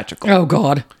more magical. Oh,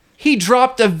 God. He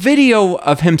dropped a video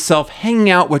of himself hanging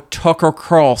out with Tucker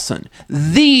Carlson.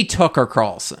 The Tucker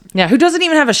Carlson. Yeah, who doesn't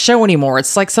even have a show anymore.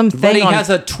 It's like some thing. But he has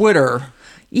a Twitter.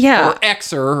 Yeah. Or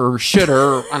Xer or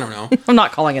shitter. I don't know. I'm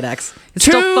not calling it X. It's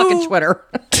still fucking Twitter.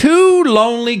 Two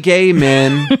lonely gay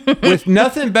men with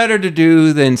nothing better to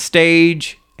do than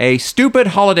stage a stupid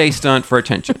holiday stunt for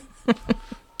attention.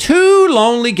 Two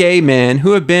lonely gay men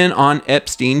who have been on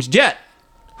Epstein's jet.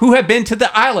 Who have been to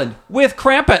the island with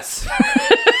Krampus.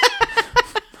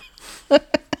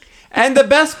 And the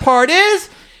best part is,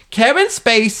 Kevin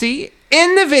Spacey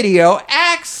in the video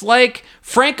acts like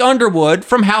Frank Underwood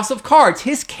from House of Cards,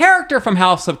 his character from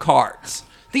House of Cards,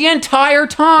 the entire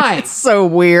time. It's so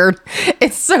weird.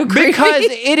 It's so creepy. Because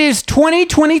it is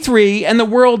 2023 and the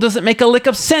world doesn't make a lick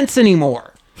of sense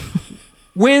anymore.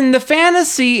 When the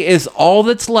fantasy is all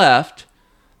that's left,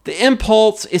 the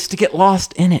impulse is to get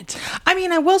lost in it. I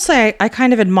mean, I will say I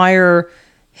kind of admire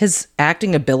his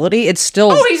acting ability. It's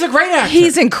still... Oh, he's a great actor.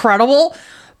 He's incredible.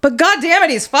 But goddamn it,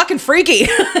 he's fucking freaky.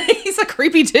 He's a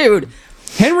creepy dude.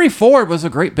 Henry Ford was a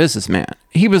great businessman.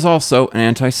 He was also an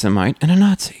anti-Semite and a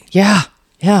Nazi. Yeah.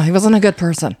 Yeah, he wasn't a good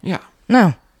person. Yeah.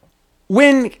 No.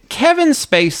 When Kevin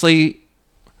Spacey...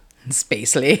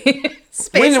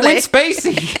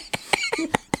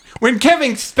 When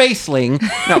Kevin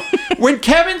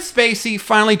Spacey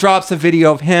finally drops a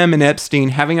video of him and Epstein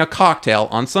having a cocktail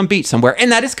on some beach somewhere,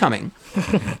 and that is coming,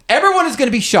 everyone is going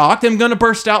to be shocked and going to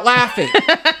burst out laughing.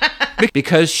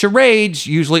 Because charades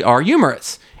usually are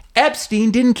humorous.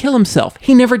 Epstein didn't kill himself.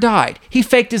 He never died. He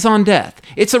faked his own death.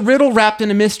 It's a riddle wrapped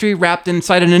in a mystery wrapped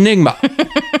inside an enigma.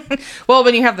 Well,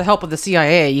 when you have the help of the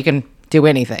CIA, you can do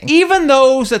anything. Even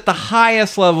those at the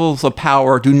highest levels of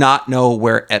power do not know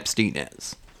where Epstein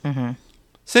is. Mm-hmm.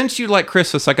 Since you like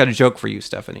Christmas, I got a joke for you,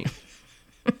 Stephanie.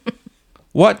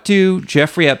 What do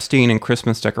Jeffrey Epstein and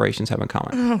Christmas decorations have in common?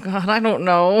 Oh, God, I don't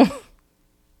know.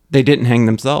 They didn't hang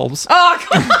themselves. Oh,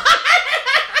 come on.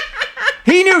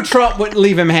 He knew Trump wouldn't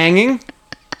leave him hanging.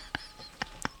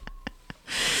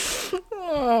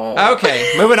 Oh.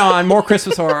 Okay, moving on. More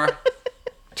Christmas horror.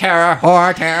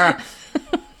 Terror.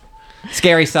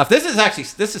 Scary stuff. This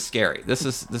is scary.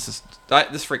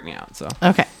 This freaked me out. So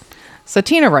okay. So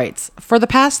Tina writes, for the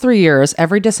past 3 years,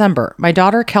 every December, my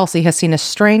daughter Kelsey has seen a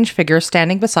strange figure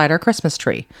standing beside our Christmas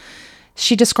tree.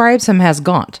 She describes him as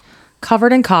gaunt,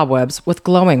 covered in cobwebs with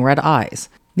glowing red eyes.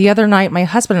 The other night, my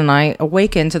husband and I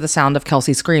awakened to the sound of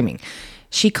Kelsey screaming.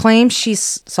 She claims she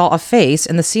saw a face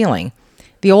in the ceiling,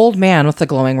 the old man with the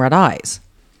glowing red eyes.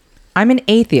 I'm an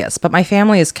atheist, but my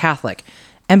family is Catholic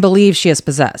and believes she is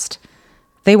possessed.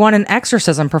 They want an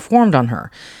exorcism performed on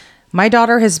her. My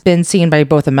daughter has been seen by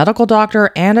both a medical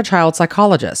doctor and a child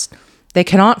psychologist. They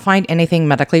cannot find anything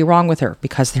medically wrong with her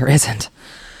because there isn't.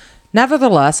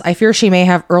 Nevertheless, I fear she may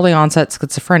have early onset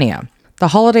schizophrenia. The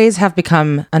holidays have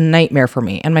become a nightmare for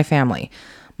me and my family.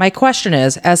 My question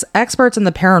is, as experts in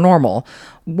the paranormal,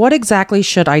 what exactly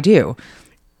should I do?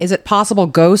 Is it possible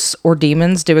ghosts or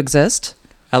demons do exist?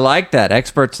 I like that.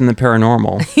 Experts in the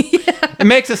paranormal. Yeah. It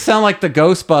makes it sound like the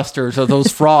Ghostbusters or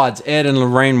those frauds, Ed and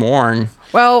Lorraine Warren.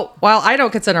 Well, while I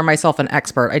don't consider myself an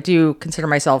expert, I do consider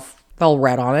myself well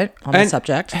read on the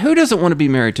subject. Who doesn't want to be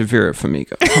married to Vera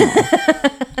Farmiga?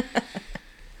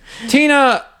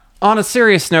 Tina, on a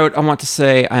serious note, I want to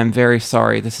say I am very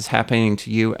sorry this is happening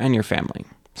to you and your family.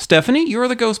 Stephanie, you're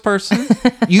the ghost person.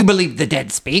 You believe the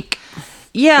dead speak.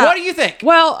 Yeah. What do you think?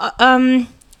 Well,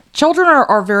 children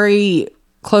are very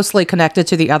closely connected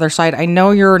to the other side. I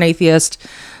know you're an atheist,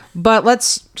 but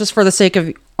let's just for the sake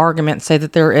of argument say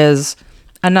that there is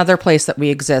another place that we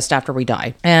exist after we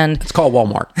die. And it's called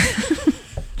Walmart.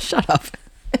 Shut up.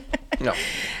 No.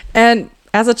 And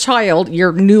as a child,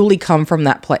 you're newly come from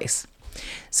that place.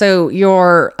 So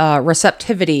your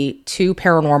receptivity to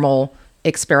paranormal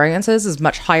experiences is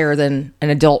much higher than an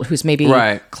adult who's maybe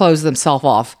closed themselves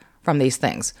off from these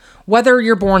things. Whether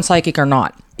you're born psychic or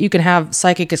not, you can have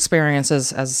psychic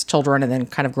experiences as children and then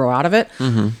kind of grow out of it.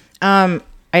 Mm-hmm.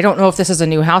 I don't know if this is a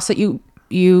new house that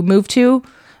you moved to.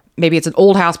 Maybe it's an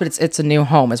old house, but it's a new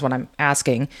home is what I'm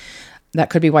asking. That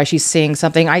could be why she's seeing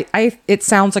something. It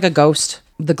sounds like a ghost.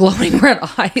 The glowing red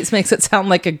eyes makes it sound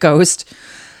like a ghost.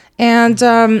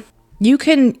 And you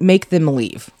can make them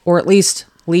leave, or at least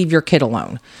leave your kid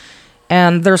alone.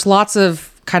 And there's lots of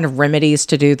kind of remedies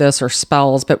to do this or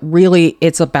spells, but really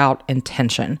it's about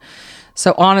intention.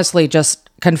 So honestly, just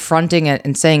confronting it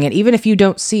and saying it, even if you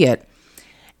don't see it,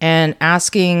 and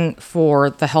asking for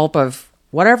the help of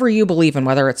whatever you believe in,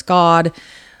 whether it's God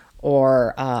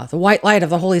or the white light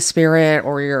of the Holy Spirit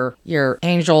or your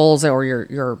angels or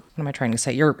your what am I trying to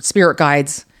say? Your spirit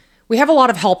guides. We have a lot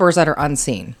of helpers that are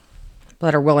unseen,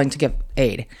 that are willing to give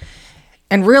aid.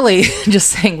 And really just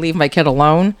saying, leave my kid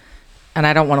alone. And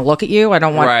I don't want to look at you. I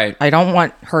don't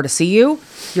want her to see you.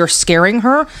 You're scaring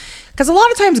her. Because a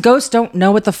lot of times ghosts don't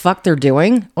know what the fuck they're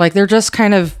doing. Like they're just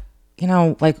kind of,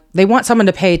 like they want someone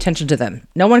to pay attention to them.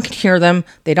 No one can hear them.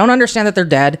 They don't understand that they're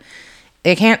dead.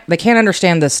 They can't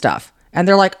understand this stuff. And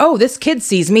they're like, oh, this kid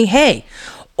sees me. Hey.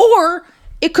 Or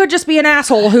it could just be an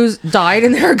asshole who's died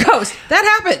and they're a ghost.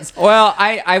 That happens. Well,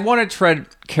 I want to tread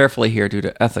carefully here due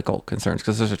to ethical concerns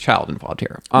because there's a child involved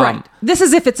here. Right. This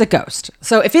is if it's a ghost.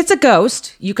 So if it's a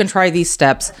ghost, you can try these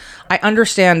steps. I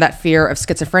understand that fear of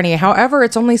schizophrenia. However,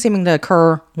 it's only seeming to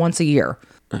occur once a year.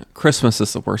 Christmas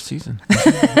is the worst season.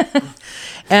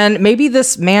 And maybe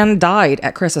this man died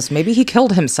at Christmas. Maybe he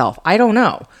killed himself. I don't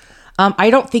know. I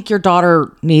don't think your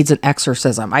daughter needs an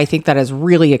exorcism. I think that is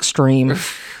really extreme.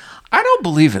 I don't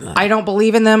believe in them. I don't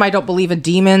believe in them. I don't believe in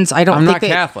demons. I'm not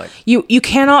Catholic. You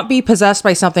cannot be possessed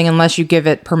by something unless you give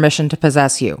it permission to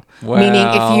possess you. Well, meaning,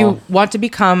 if you want to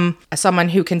become someone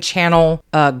who can channel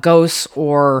ghosts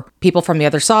or people from the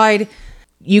other side,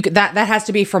 that has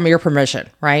to be from your permission,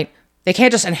 right? They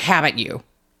can't just inhabit you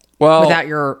without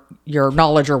your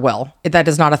knowledge or will. That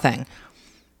is not a thing.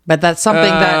 But that's something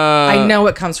that I know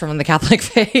it comes from the Catholic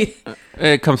faith.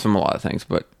 It comes from a lot of things,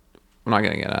 but I'm not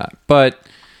going to get at. But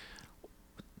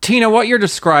Tina, what you're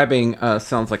describing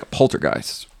sounds like a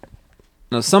poltergeist.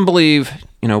 Now, some believe,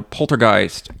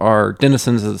 poltergeists are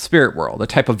denizens of the spirit world, a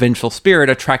type of vengeful spirit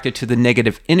attracted to the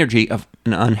negative energy of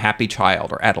an unhappy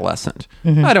child or adolescent.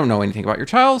 Mm-hmm. I don't know anything about your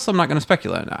child, so I'm not going to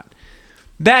speculate on that.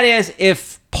 That is,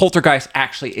 if poltergeists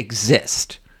actually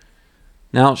exist.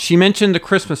 Now, she mentioned the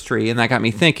Christmas tree, and that got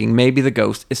me thinking, maybe the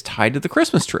ghost is tied to the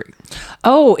Christmas tree.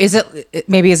 Oh, is it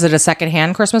a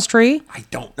secondhand Christmas tree? I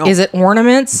don't know. Is it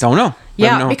ornaments? Don't know.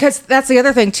 Yeah, because that's the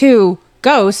other thing, too.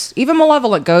 Ghosts, even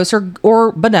malevolent ghosts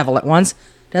or benevolent ones,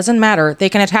 doesn't matter. They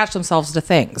can attach themselves to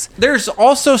things. There's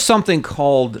also something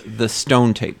called the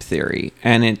stone tape theory,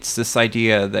 and it's this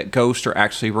idea that ghosts are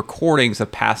actually recordings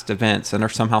of past events and are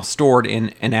somehow stored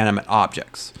in inanimate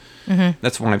objects. Mm-hmm.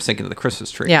 That's when I'm thinking of the Christmas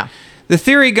tree. Yeah. The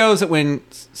theory goes that when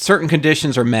certain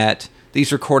conditions are met,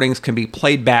 these recordings can be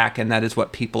played back, and that is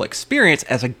what people experience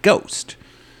as a ghost.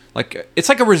 It's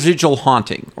like a residual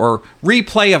haunting or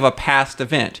replay of a past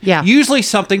event. Yeah. Usually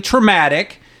something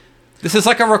traumatic. This is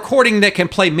like a recording that can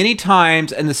play many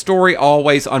times, and the story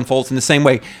always unfolds in the same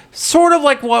way. Sort of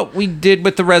like what we did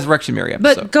with the Resurrection Mary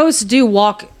episode. But ghosts do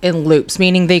walk in loops,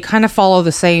 meaning they kind of follow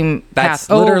the same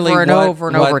path over and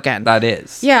over again. That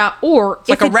is. Yeah, or... It's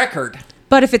like a record.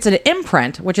 But if it's an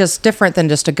imprint, which is different than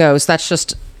just a ghost, that's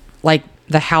just like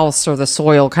the house or the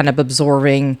soil kind of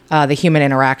absorbing the human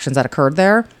interactions that occurred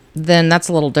there, then that's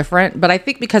a little different. But I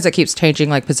think because it keeps changing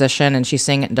position and she's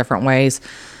seeing it in different ways,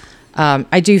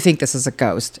 I do think this is a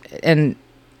ghost. And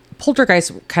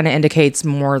poltergeist kind of indicates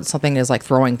more something is like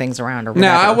throwing things around or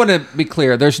whatever. Now, I want to be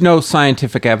clear. There's no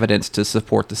scientific evidence to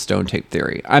support the stone tape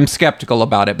theory. I'm skeptical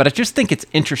about it, but I just think it's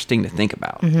interesting to think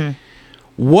about. Mm-hmm.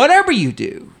 Whatever you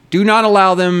do not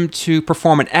allow them to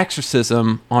perform an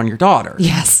exorcism on your daughter.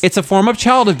 Yes. It's a form of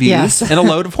child abuse and a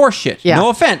load of horseshit. Yeah. No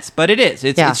offense, but it is.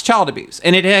 It's child abuse.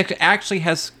 And it actually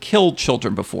has killed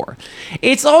children before.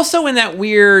 It's also in that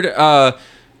weird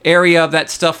area of that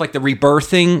stuff like the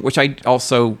rebirthing, which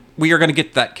we are going to get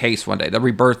to that case one day, the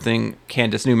rebirthing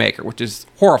Candace Newmaker, which is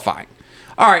horrifying.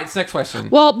 All right, it's next question.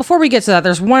 Well, before we get to that,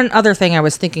 there's one other thing I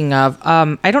was thinking of.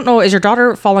 I don't know, is your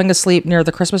daughter falling asleep near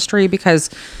the Christmas tree? Because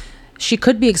she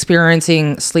could be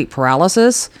experiencing sleep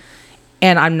paralysis.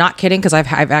 And I'm not kidding, because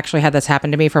I've actually had this happen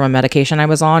to me from a medication I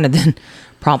was on and then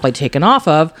promptly taken off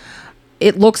of.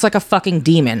 It looks like a fucking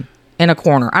demon in a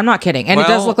corner. I'm not kidding. And it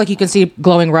does look like you can see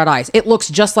glowing red eyes. It looks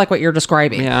just like what you're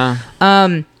describing. Yeah.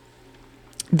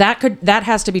 That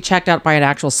has to be checked out by an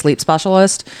actual sleep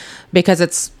specialist, because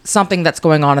it's something that's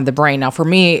going on in the brain. Now, for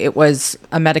me, it was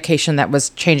a medication that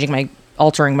was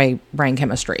altering my brain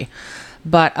chemistry.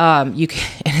 But and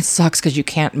it sucks because you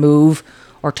can't move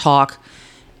or talk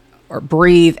or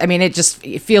breathe. I mean, it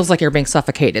feels like you're being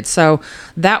suffocated. So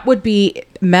that would be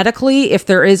medically, if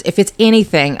it's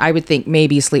anything, I would think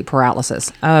maybe sleep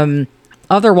paralysis.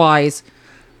 Otherwise,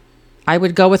 I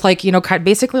would go with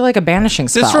basically like a banishing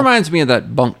spell. This reminds me of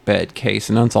that bunk bed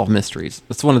case in Unsolved Mysteries.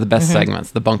 That's one of the best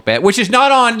segments, the bunk bed, which is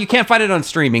not on, you can't find it on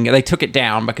streaming. They took it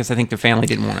down because I think the family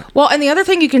didn't want it. Well, and the other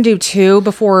thing you can do too,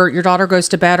 before your daughter goes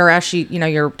to bed or as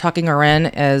you're tucking her in,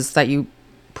 is that you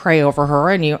pray over her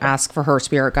and you ask for her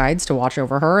spirit guides to watch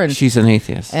over her. And she's an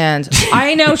atheist. And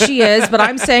I know she is, but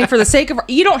I'm saying for the sake of her,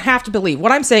 you don't have to believe.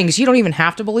 What I'm saying is you don't even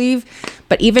have to believe,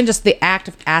 but even just the act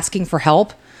of asking for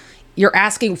help, you're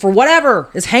asking for whatever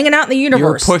is hanging out in the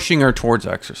universe. You're pushing her towards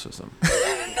exorcism.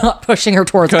 Not pushing her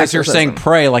towards exorcism. Because you're saying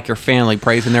pray like your family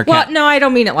prays in their cat. Well, no, I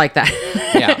don't mean it like that.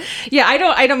 Yeah. Yeah,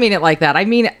 I don't mean it like that. I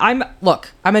mean, I'm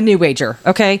a new ager,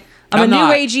 okay? I'm a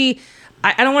new agey.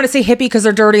 I don't want to say hippie because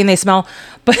they're dirty and they smell,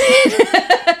 but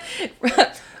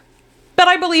but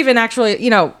I believe in actually,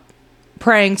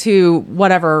 praying to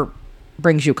whatever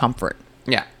brings you comfort.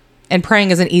 Yeah. And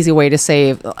praying is an easy way to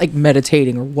save, like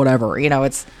meditating or whatever.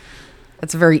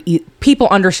 It's very people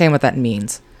understand what that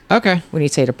means. Okay. When you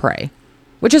say to pray.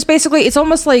 which is basically, it's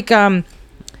almost like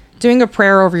doing a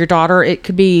prayer over your daughter.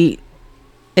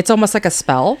 It's almost like a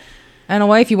spell in a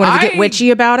way, if you wanted to get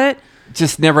witchy about it.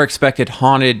 Just never expected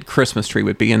haunted Christmas tree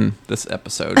would be in this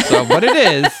episode. So, but it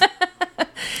is.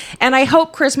 And I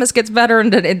hope Christmas gets better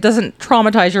and that it doesn't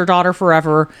traumatize your daughter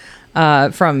forever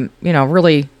from,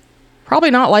 really probably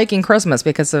not liking Christmas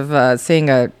because of seeing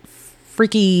a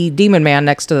freaky demon man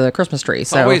next to the Christmas tree.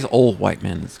 So always old white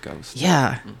men as ghosts.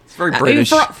 Yeah. It's very British.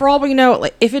 For all we know,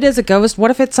 like, if it is a ghost,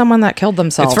 what if it's someone that killed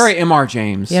themselves? It's very M.R.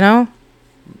 James.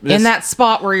 In that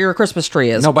spot where your Christmas tree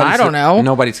is. I don't know.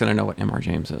 Nobody's going to know what M.R.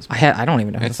 James is. I don't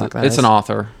even know who the fuck that is. It's an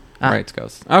author. Writes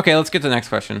ghosts. Okay, let's get to the next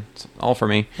question. It's all for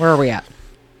me. Where are we at?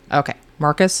 Okay.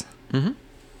 Marcus? Mm-hmm.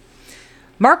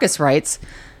 Marcus writes,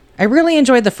 I really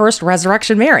enjoyed the first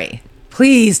Resurrection Mary.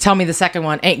 Please tell me the second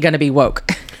one ain't going to be woke.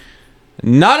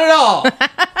 Not at all.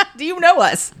 Do you know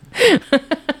us?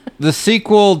 The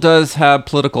sequel does have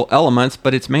political elements,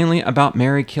 but it's mainly about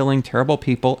Mary killing terrible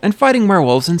people and fighting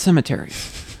werewolves in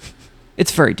cemeteries.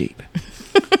 It's very deep.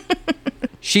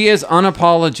 She is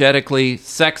unapologetically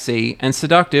sexy and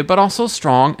seductive, but also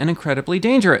strong and incredibly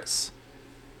dangerous.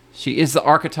 She is the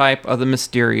archetype of the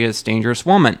mysterious, dangerous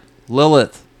woman.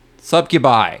 Lilith,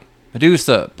 Succubi,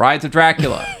 Medusa, Brides of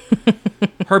Dracula.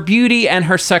 Her beauty and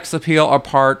her sex appeal are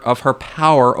part of her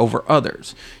power over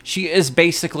others. She is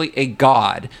basically a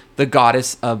god, the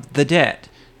goddess of the dead.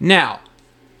 Now,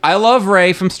 I love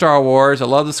Rey from Star Wars. I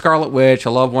love the Scarlet Witch.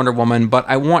 I love Wonder Woman. But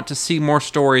I want to see more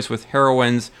stories with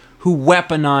heroines who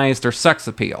weaponize their sex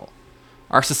appeal.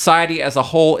 Our society as a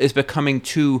whole is becoming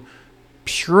too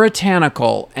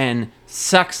puritanical and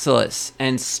sexless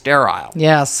and sterile.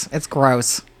 Yes, it's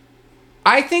gross.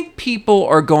 I think people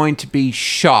are going to be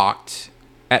shocked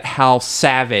at how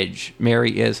savage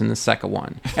Mary is in the second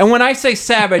one. And when I say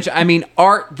savage, I mean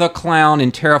Art the Clown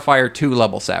in Terrifier 2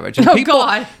 level savage. And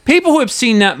God. People who have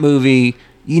seen that movie,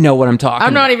 you know what I'm talking about.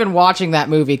 I'm not even watching that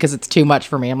movie because it's too much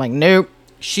for me. I'm like, nope.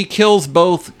 She kills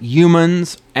both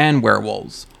humans and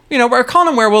werewolves. We're calling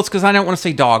them werewolves because I don't want to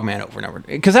say dogman over and over.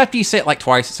 Because after you say it like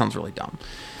twice, it sounds really dumb.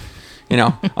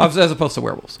 As opposed to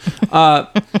werewolves.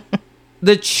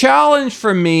 The challenge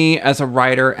for me as a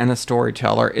writer and a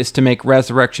storyteller is to make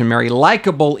Resurrection Mary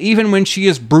likable even when she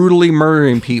is brutally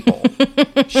murdering people.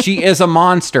 She is a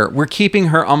monster. We're keeping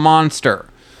her a monster.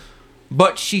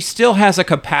 But she still has a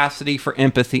capacity for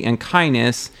empathy and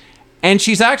kindness, and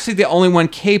she's actually the only one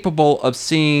capable of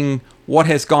seeing what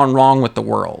has gone wrong with the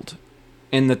world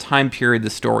in the time period the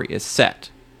story is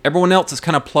set. Everyone else is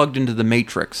kind of plugged into the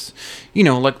Matrix.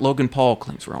 Like Logan Paul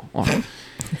claims we're all on.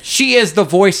 She is the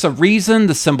voice of reason,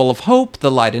 the symbol of hope,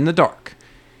 the light in the dark.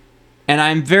 And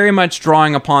I'm very much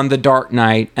drawing upon the Dark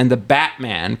Knight and the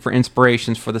Batman for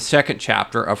inspirations for the second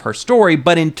chapter of her story,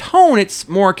 but in tone, it's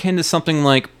more akin to something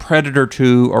like Predator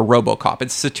 2 or RoboCop.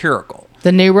 It's satirical.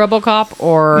 The new RoboCop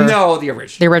or... No, the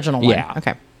original. The original one. Yeah.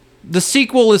 Okay. The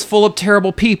sequel is full of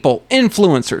terrible people,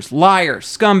 influencers, liars,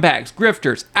 scumbags,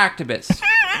 grifters, activists.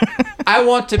 I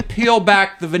want to peel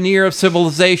back the veneer of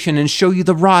civilization and show you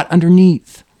the rot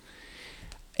underneath.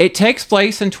 It takes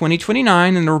place in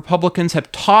 2029, and the Republicans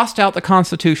have tossed out the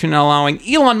Constitution, allowing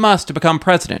Elon Musk to become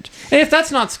president. And if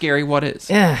that's not scary, what is?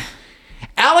 Yeah.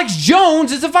 Alex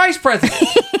Jones is a vice president.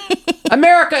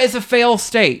 America is a failed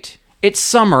state. It's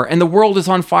summer, and the world is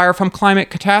on fire from climate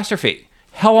catastrophe.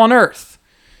 Hell on earth.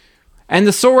 And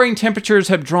the soaring temperatures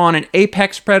have drawn an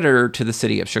apex predator to the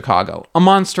city of Chicago, a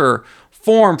monster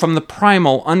formed from the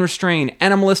primal, unrestrained,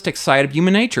 animalistic side of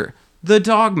human nature, the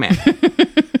Dogman.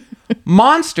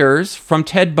 Monsters, from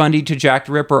Ted Bundy to Jack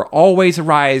the Ripper, always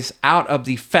arise out of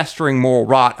the festering moral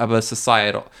rot of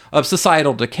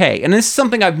societal decay. And this is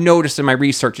something I've noticed in my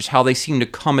research, is how they seem to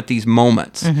come at these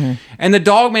moments. Mm-hmm. And the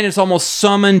Dogman is almost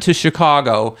summoned to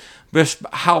Chicago, just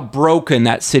how broken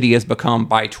that city has become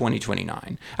by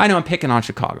 2029. I know I'm picking on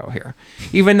Chicago here,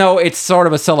 even though it's sort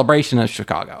of a celebration of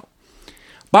Chicago.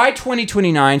 By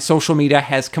 2029, social media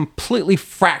has completely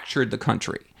fractured the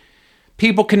country.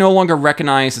 People can no longer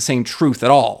recognize the same truth at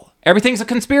all. Everything's a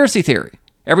conspiracy theory.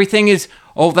 Everything is,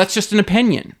 that's just an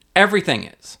opinion. Everything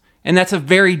is. And that's a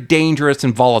very dangerous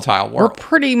and volatile world. We're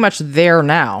pretty much there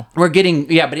now. We're getting,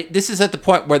 this is at the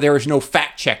point where there is no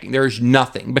fact checking. There is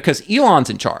nothing because Elon's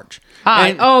in charge. So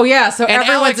and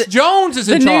Alex Jones is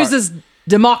in charge. The news is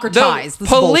democratized. The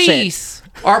police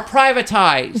are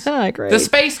privatized. Great. The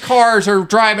space cars are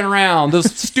driving around.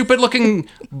 Those stupid looking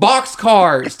box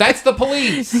cars. That's the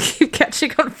police. They keep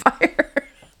catching on fire.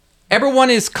 Everyone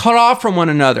is cut off from one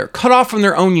another, cut off from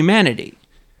their own humanity.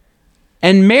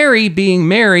 And Mary, being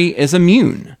Mary, is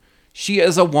immune. She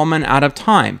is a woman out of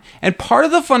time. And part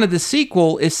of the fun of the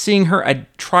sequel is seeing her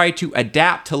try to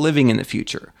adapt to living in the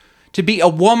future, to be a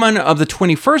woman of the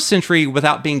 21st century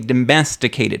without being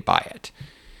domesticated by it.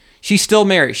 She's still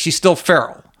Mary. She's still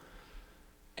feral.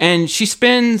 And she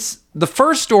spends the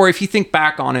first story, if you think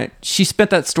back on it, she spent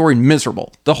that story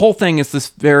miserable. The whole thing is this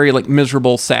very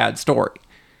miserable, sad story.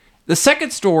 The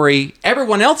second story,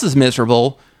 everyone else is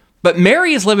miserable, but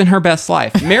Mary is living her best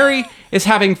life. Mary is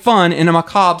having fun in a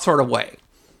macabre sort of way.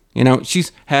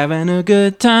 She's having a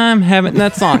good time, having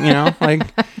that song,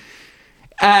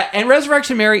 and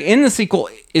Resurrection Mary in the sequel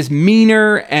is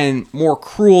meaner and more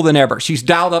cruel than ever. She's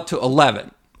dialed up to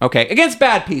 11. Okay, against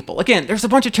bad people. Again, there's a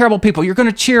bunch of terrible people. You're going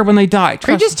to cheer when they die.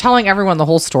 Are you just telling everyone the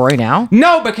whole story now?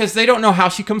 No, because they don't know how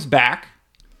she comes back.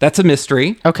 That's a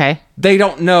mystery. Okay. They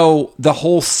don't know the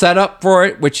whole setup for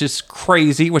it, which is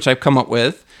crazy, which I've come up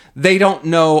with. They don't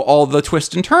know all the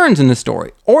twists and turns in the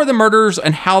story, or the murders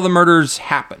and how the murders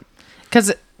happen.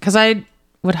 Because I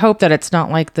would hope that it's not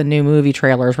like the new movie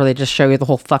trailers where they just show you the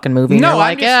whole fucking movie. No,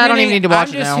 I don't even need to watch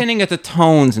it now. I'm just hinting at the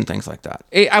tones and things like that.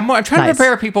 I'm trying to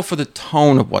prepare people for the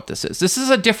tone of what this is. This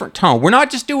is a different tone. We're not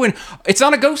just doing... It's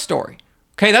not a ghost story.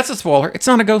 Okay, that's a spoiler. It's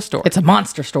not a ghost story. It's a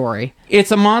monster story.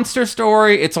 It's a monster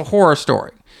story. It's a horror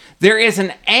story. There is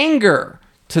an anger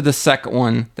to the second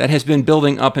one that has been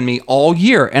building up in me all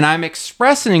year, and I'm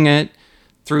expressing it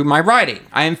through my writing.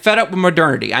 I am fed up with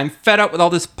modernity. I'm fed up with all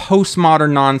this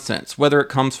postmodern nonsense, whether it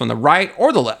comes from the right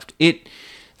or the left.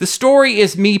 The story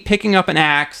is me picking up an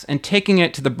axe and taking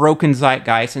it to the broken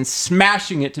zeitgeist and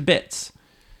smashing it to bits.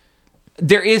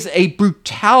 There is a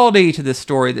brutality to this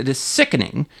story that is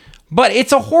sickening, but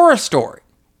it's a horror story.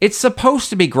 It's supposed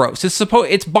to be gross.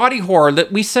 It's body horror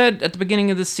that we said at the beginning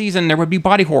of the season there would be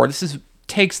body horror. This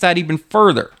takes that even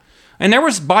further. And there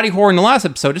was body horror in the last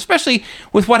episode, especially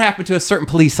with what happened to a certain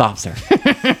police officer.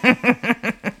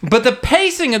 But the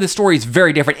pacing of the story is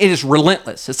very different. It is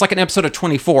relentless. It's like an episode of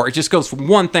 24. It just goes from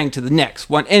one thing to the next.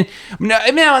 And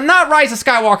not Rise of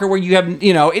Skywalker where you have,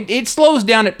 it slows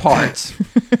down at parts.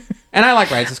 And I like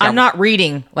Rise of Skywalker. I'm not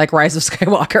reading like Rise of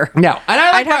Skywalker. No. And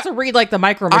I'd have to read like the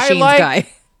Micro Machines guy.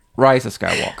 Rise of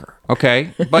Skywalker.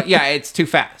 Okay? But yeah, it's too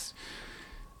fast.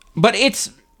 But it's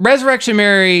Resurrection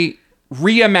Mary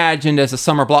reimagined as a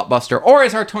summer blockbuster, or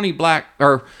as our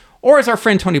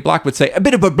friend Tony Black would say, a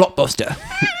bit of a blockbuster.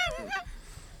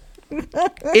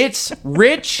 It's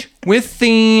rich with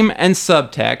theme and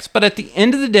subtext, but at the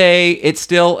end of the day, it's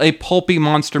still a pulpy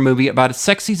monster movie about a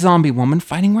sexy zombie woman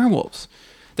fighting werewolves.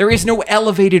 There is no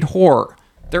elevated horror.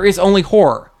 There is only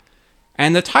horror.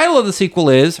 And the title of the sequel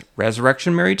is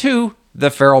Resurrection Mary 2, The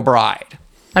Feral Bride.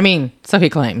 I mean, so he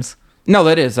claims. No,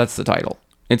 that's the title.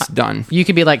 It's done. You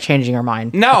could be like changing your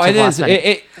mind. No, it is.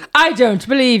 I don't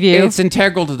believe you. It's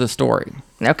integral to the story.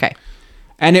 Okay.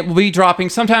 And it will be dropping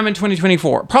sometime in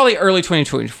 2024, probably early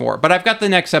 2024. But I've got the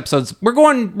next episodes. We're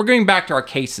going back to our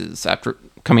cases after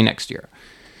coming next year.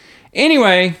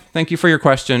 Anyway, thank you for your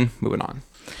question. Moving on.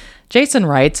 Jason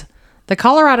writes, the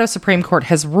Colorado Supreme Court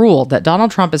has ruled that Donald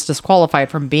Trump is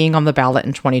disqualified from being on the ballot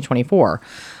in 2024.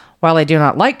 While I do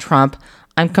not like Trump,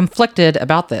 I'm conflicted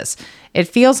about this. It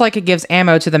feels like it gives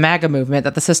ammo to the MAGA movement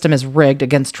that the system is rigged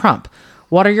against Trump.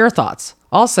 What are your thoughts?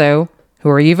 Also, who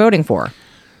are you voting for?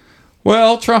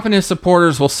 Well, Trump and his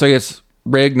supporters will say it's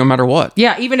rigged no matter what.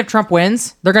 Yeah, even if Trump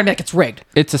wins, they're going to be like, it's rigged.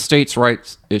 It's a states'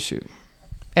 rights issue.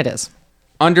 It is.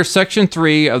 Under Section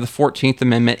 3 of the 14th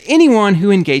Amendment, anyone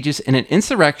who engages in an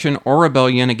insurrection or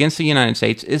rebellion against the United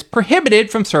States is prohibited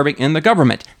from serving in the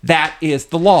government. That is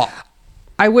the law.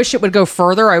 I wish it would go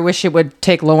further. I wish it would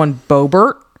take Lauren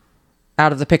Boebert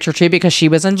out of the picture too, because she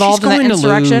was involved in that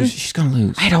insurrection. She's going to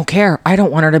lose. I don't care. I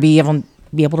don't want her to be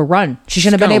able to run. She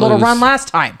shouldn't have been able to run last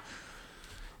time.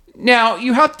 Now,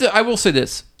 I will say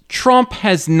this. Trump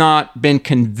has not been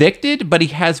convicted, but he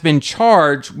has been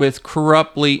charged with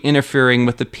corruptly interfering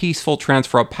with the peaceful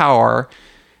transfer of power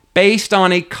based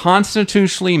on a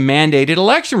constitutionally mandated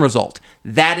election result.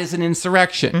 That is an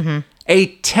insurrection. Mm-hmm. A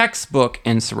textbook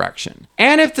insurrection.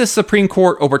 And if the Supreme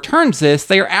Court overturns this,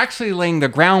 they are actually laying the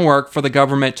groundwork for the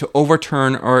government to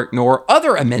overturn or ignore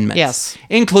other amendments. Yes.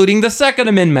 Including the Second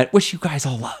Amendment, which you guys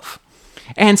all love.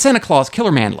 And Santa Claus,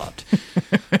 Killer Man loved.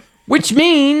 Which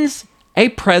means a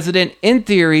president, in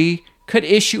theory, could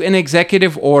issue an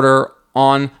executive order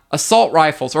on assault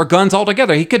rifles or guns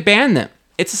altogether. He could ban them.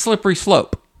 It's a slippery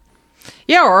slope.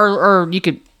 Yeah, or you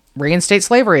could reinstate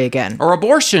slavery again. Or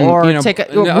abortion. Or take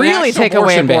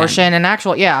away abortion. An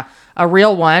actual, a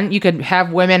real one. You could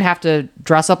have women have to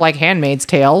dress up like Handmaid's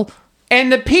Tale.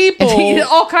 And the people...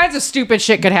 all kinds of stupid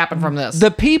shit could happen from this.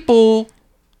 The people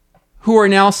who are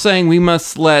now saying we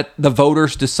must let the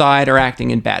voters decide are acting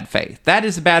in bad faith. That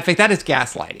is bad faith. That is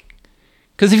gaslighting.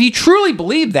 Because if you truly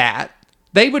believe that,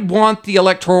 They would want the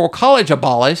Electoral College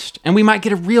abolished, and we might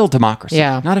get a real democracy,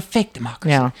 not a fake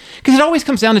democracy. Yeah. Because it always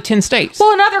comes down to 10 states.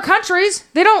 Well, in other countries,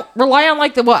 they don't rely on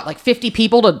like 50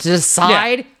 people to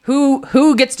decide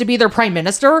who gets to be their prime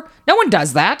minister. No one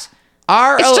does that.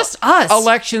 It's just us.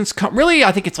 Elections, really,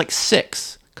 I think it's like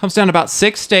 6. Comes down to about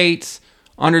 6 states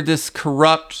under this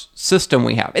corrupt system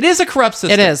we have. It is a corrupt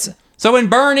system. It is. So when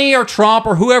Bernie or Trump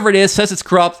or whoever it is says it's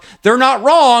corrupt, they're not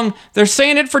wrong. They're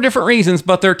saying it for different reasons,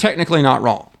 but they're technically not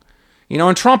wrong.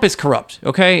 And Trump is corrupt,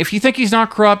 okay? If you think he's not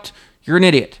corrupt, you're an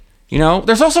idiot.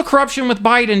 There's also corruption with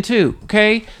Biden too,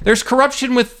 okay? There's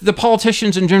corruption with the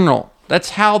politicians in general.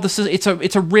 That's how this is.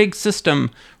 It's a rigged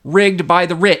system, rigged by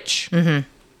the rich. Mm-hmm.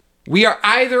 We are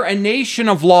either a nation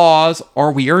of laws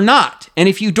or we are not. And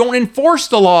if you don't enforce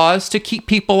the laws to keep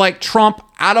people like Trump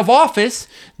out of office,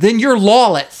 then you're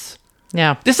lawless.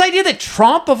 Yeah. This idea that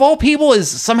Trump, of all people, is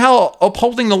somehow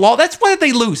upholding the law, that's why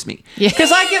they lose me.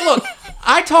 Because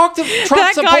I talk to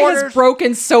Trump supporters. That guy has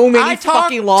broken so many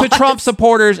fucking laws. I talk to Trump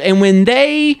supporters, and when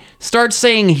they start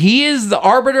saying he is the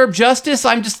arbiter of justice,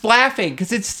 I'm just laughing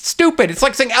because it's stupid. It's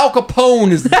like saying Al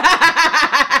Capone is...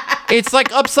 It's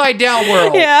like upside down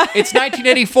world. Yeah. It's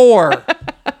 1984.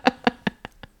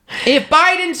 If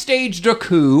Biden staged a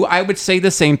coup, I would say the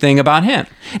same thing about him.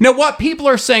 Now, what people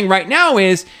are saying right now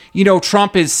is,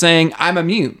 Trump is saying, I'm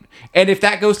immune. And if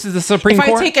that goes to the Supreme Court...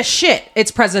 If I take a shit, it's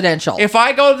presidential. If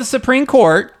I go to the Supreme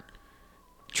Court,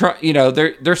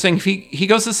 they're saying if he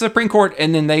goes to the Supreme Court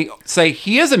and then they say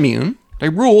he is immune, they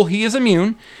rule he is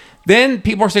immune, then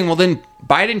people are saying, well, then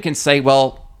Biden can say,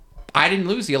 well, I didn't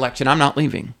lose the election, I'm not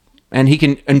leaving. And he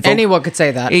can invoke... Anyone could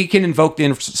say that. He can invoke the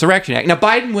Insurrection Act. Now,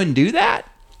 Biden wouldn't do that.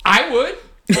 I would,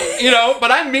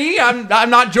 but I'm me. I'm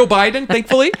not Joe Biden,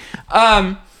 thankfully.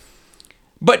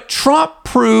 But Trump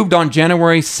proved on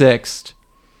January 6th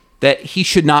that he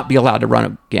should not be allowed to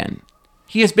run again.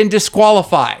 He has been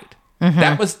disqualified.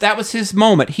 Mm-hmm. That was his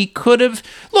moment. He could have...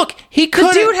 Look, he could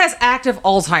have... The dude has active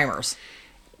Alzheimer's.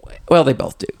 Well, they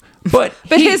both do. But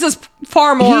his is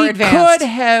far more advanced. He could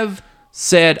have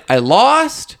said, I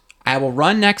lost, I will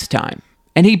run next time.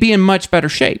 And he'd be in much better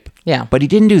shape. Yeah. But he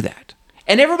didn't do that.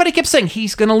 And everybody kept saying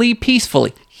he's going to leave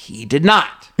peacefully. He did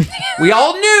not. We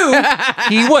all knew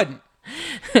he wouldn't.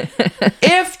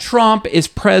 If Trump is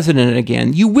president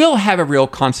again, you will have a real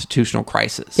constitutional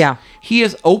crisis. Yeah. He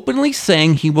is openly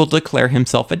saying he will declare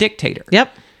himself a dictator.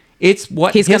 Yep. It's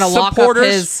what he's going to lock up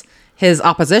his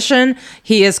opposition.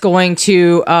 He is going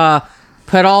to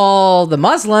put all the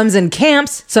Muslims in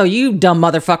camps. So you dumb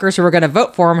motherfuckers who are going to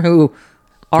vote for him who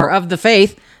are of the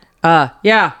faith...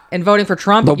 and voting for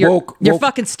Trump, you're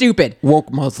fucking stupid.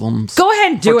 Woke Muslims. Go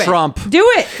ahead and do it. Trump. Do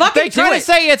it. Fucking They try to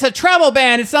say it's a travel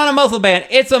ban. It's not a Muslim ban.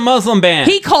 It's a Muslim ban.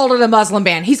 He called it a Muslim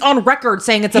ban. He's on record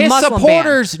saying it's a Muslim ban.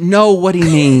 His supporters know what he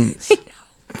means.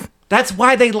 That's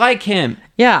why they like him.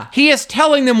 Yeah. He is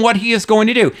telling them what he is going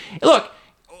to do. Look,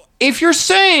 if you're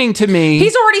saying to me...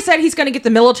 He's already said he's going to get the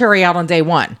military out on day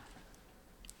one.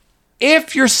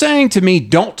 If you're saying to me,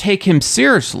 don't take him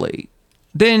seriously...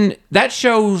 then that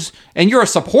shows, and you're a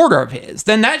supporter of his,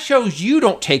 then that shows you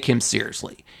don't take him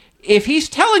seriously. If he's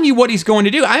telling you what he's going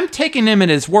to do, I'm taking him at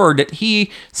his word that he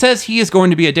says he is going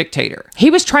to be a dictator. He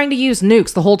was trying to use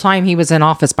nukes the whole time he was in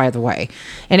office, by the way.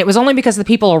 And it was only because the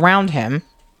people around him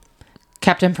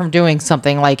kept him from doing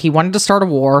something like he wanted to start a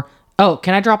war. Oh,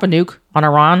 can I drop a nuke on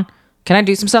Iran? Can I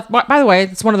do some stuff? By the way,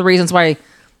 it's one of the reasons why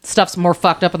stuff's more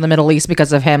fucked up in the Middle East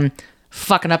because of him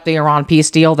fucking up the Iran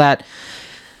peace deal that...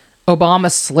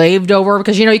 Obama slaved over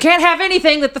because, you can't have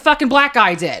anything that the fucking black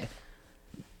guy did.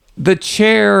 The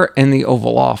chair in the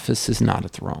Oval Office is not a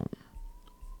throne.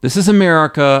 This is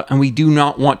America, and we do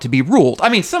not want to be ruled. I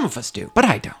mean, some of us do, but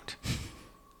I don't.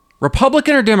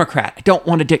 Republican or Democrat, I don't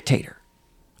want a dictator.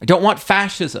 I don't want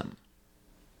fascism.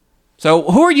 So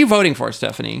who are you voting for,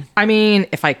 Stephanie? I mean,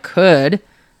 if I could,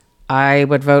 I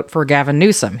would vote for Gavin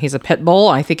Newsom. He's a pit bull.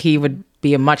 I think he would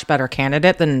be a much better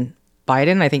candidate than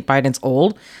Biden. I think Biden's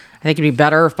old. I think it'd be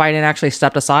better if Biden actually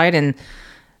stepped aside and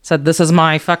said, this is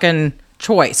my fucking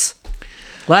choice.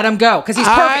 Let him go. Because he's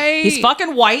perfect. He's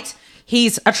fucking white.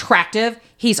 He's attractive.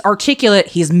 He's articulate.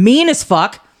 He's mean as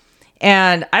fuck.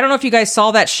 And I don't know if you guys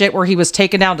saw that shit where he was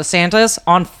taking down DeSantis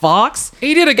on Fox.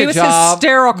 He did a good job. It was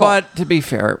hysterical. But to be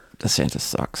fair, DeSantis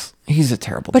sucks. He's a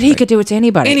terrible But he could do it to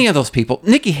anybody. Any of those people.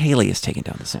 Nikki Haley is taking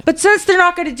down DeSantis. But since they're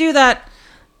not going to do that,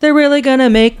 they're really going to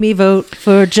make me vote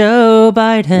for Joe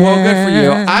Biden. Well, good for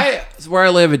you. Where I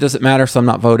live, it doesn't matter, so I'm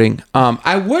not voting.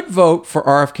 I would vote for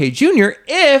RFK Jr.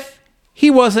 if he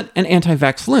wasn't an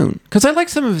anti-vax loon, because I like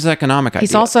some of his economic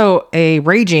ideas. He's also a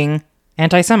raging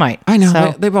anti-Semite. I know.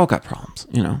 So. They've all got problems,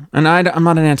 And I'm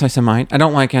not an anti-Semite. I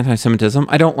don't like anti-Semitism.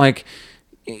 I don't like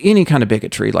any kind of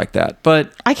bigotry like that.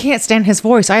 But I can't stand his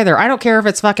voice either. I don't care if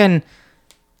it's fucking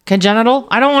congenital.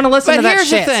 I don't want to listen to that shit.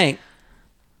 But here's the thing.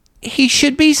 He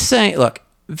should be saying, look,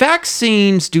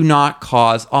 vaccines do not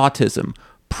cause autism.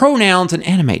 Pronouns and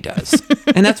anime does.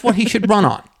 And that's what he should run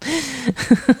on.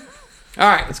 All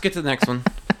right, let's get to the next one.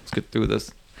 Let's get through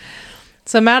this.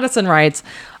 So Madison writes,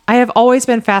 I have always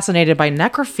been fascinated by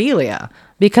necrophilia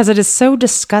because it is so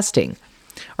disgusting.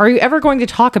 Are you ever going to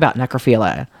talk about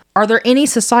necrophilia? Are there any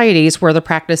societies where the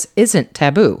practice isn't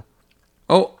taboo?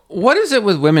 Oh, what is it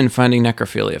with women finding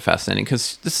necrophilia fascinating?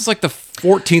 Because this is like the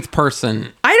 14th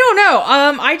person. I don't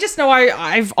know. I just know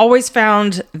I've always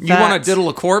found that... You want to diddle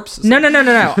a corpse? No.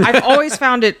 I've always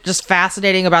found it just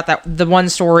fascinating about the one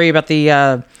story about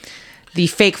the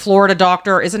fake Florida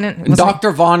doctor, isn't it?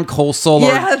 Dr. Von Kohlsoller.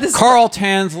 Yeah, Carl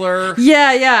Tanzler.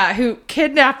 Yeah, who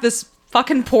kidnapped this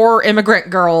fucking poor immigrant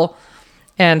girl,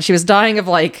 and she was dying of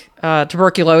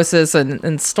tuberculosis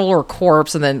and stole her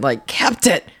corpse and then kept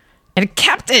it. And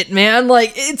kept it, man.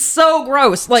 It's so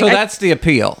gross. So that's the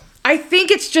appeal. I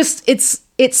think it's just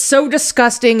it's so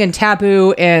disgusting and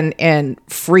taboo and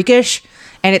freakish,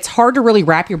 and it's hard to really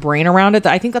wrap your brain around it.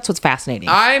 I think that's what's fascinating.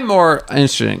 I'm more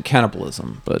interested in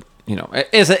cannibalism, but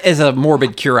as a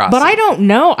morbid curiosity. But I don't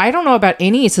know. I don't know about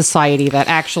any society that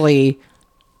actually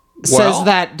says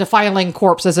that defiling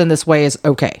corpses in this way is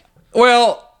okay.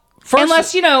 Well,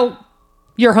 unless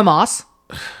you're Hamas.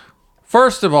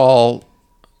 First of all,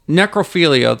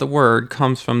 necrophilia, the word,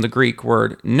 comes from the Greek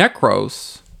word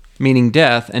nekros, meaning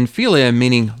death, and philia,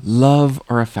 meaning love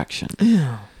or affection.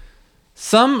 Ew.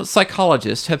 Some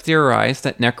psychologists have theorized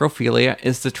that necrophilia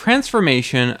is the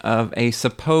transformation of a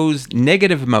supposed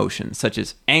negative emotion, such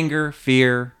as anger,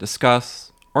 fear,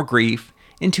 disgust, or grief,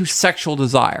 into sexual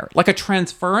desire, like a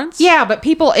transference. Yeah, but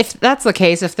people, if that's the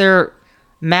case, if they're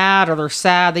mad or they're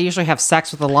sad, they usually have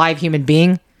sex with a live human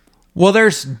being. Well,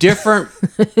 there's different...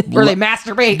 Or they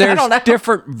masturbate. There's I don't know.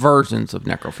 Different versions of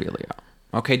necrophilia.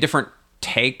 Okay, different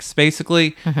takes,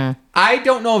 basically. Mm-hmm. I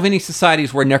don't know of any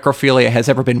societies where necrophilia has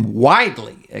ever been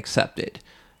widely accepted.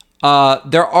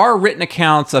 There are written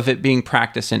accounts of it being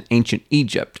practiced in ancient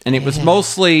Egypt, and it was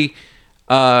mostly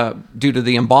due to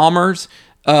the embalmers.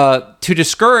 To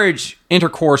discourage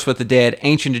intercourse with the dead,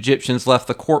 ancient Egyptians left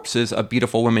the corpses of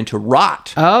beautiful women to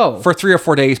rot for 3 or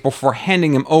 4 days before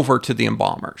handing them over to the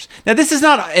embalmers. Now, this is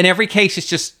not, in every case, it's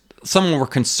just someone were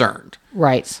concerned.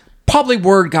 Right. Probably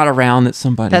word got around that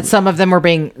some of them were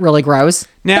being really gross.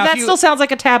 Now, but that still sounds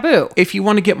like a taboo. If you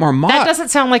want to get more modern... That doesn't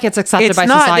sound like it's accepted by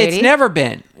society. It's never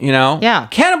been, Yeah.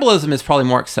 Cannibalism is probably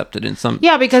more accepted in some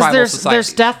because there's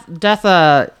societies.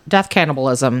 death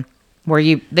cannibalism, where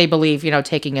they believe,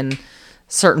 taking in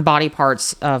certain body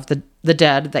parts of the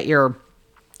dead, that you're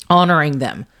honoring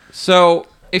them. So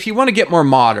if you want to get more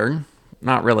modern,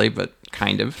 not really, but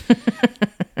kind of,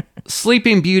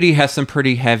 Sleeping Beauty has some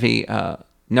pretty heavy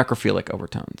necrophilic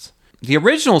overtones. The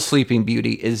original Sleeping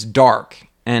Beauty is dark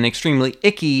and extremely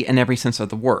icky in every sense of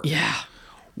the word. Yeah.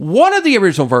 One of the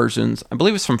original versions, I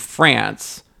believe it's from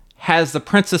France, has the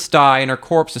princess die and her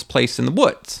corpse is placed in the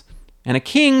woods. And a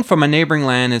king from a neighboring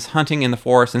land is hunting in the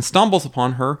forest and stumbles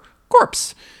upon her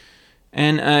corpse.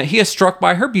 And he is struck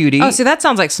by her beauty. Oh, see, that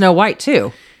sounds like Snow White,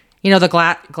 too. The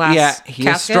glass Yeah, he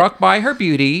is struck by her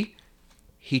beauty.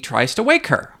 He tries to wake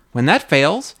her. When that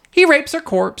fails, he rapes her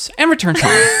corpse and returns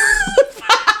home.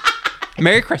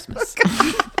 Merry Christmas.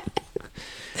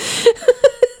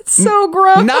 So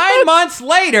gross. 9 months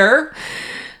later,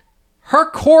 her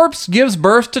corpse gives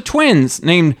birth to twins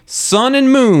named Sun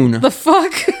and Moon. The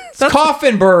fuck?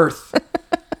 Coffin birth.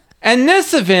 And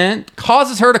this event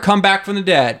causes her to come back from the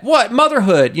dead. What?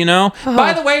 Motherhood, Uh-huh.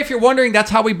 By the way, if you're wondering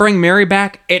that's how we bring Mary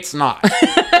back, it's not.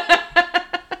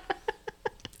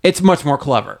 It's much more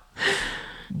clever.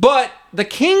 But the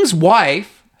king's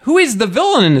wife, who is the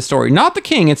villain in the story, not the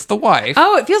king, it's the wife.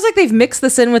 Oh, it feels like they've mixed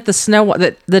this in with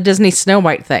the Disney Snow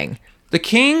White thing. The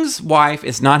king's wife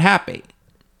is not happy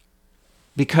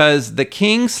because the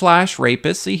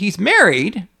king/rapist, see, he's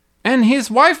married, and his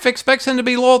wife expects him to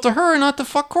be loyal to her and not to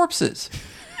fuck corpses.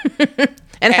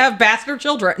 and have bastard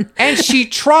children. And she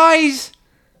tries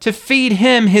to feed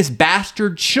him his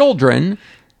bastard children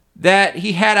that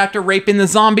he had after raping the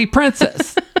zombie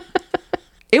princess.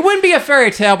 It wouldn't be a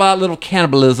fairy tale about little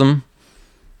cannibalism.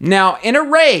 Now, in a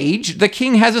rage, the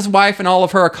king has his wife and all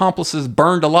of her accomplices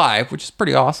burned alive, which is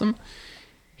pretty awesome.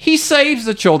 He saves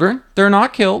the children. They're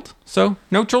not killed, so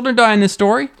no children die in this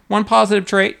story. One positive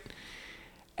trait.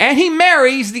 And he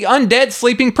marries the undead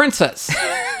sleeping princess.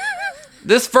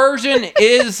 This version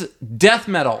is death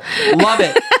metal. Love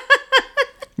it.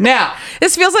 Now,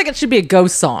 this feels like it should be a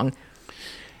ghost song.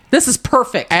 This is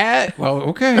perfect.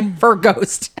 Okay. For a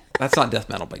ghost. That's not death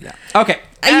metal, but yeah. Okay.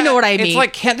 You know what I mean. It's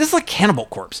like this is like Cannibal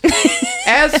Corpse.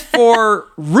 As for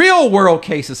real world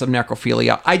cases of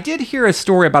necrophilia, I did hear a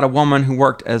story about a woman who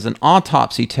worked as an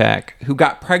autopsy tech who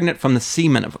got pregnant from the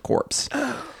semen of a corpse.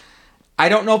 I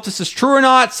don't know if this is true or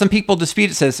not. Some people dispute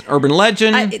it. Says urban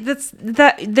legend.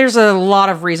 There's a lot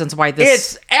of reasons why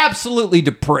this. It's absolutely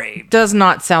depraved. Does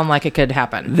not sound like it could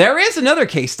happen. There is another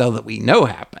case though that we know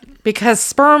happened because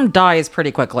sperm dies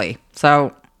pretty quickly.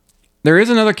 So there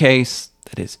is another case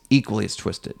that is equally as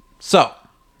twisted. So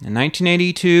in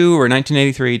 1982 or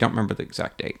 1983, don't remember the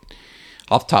exact date,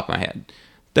 off the top of my head,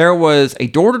 there was a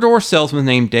door-to-door salesman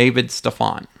named David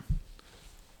Stefan.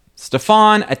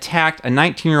 Stefan attacked a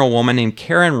 19-year-old woman named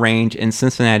Karen Range in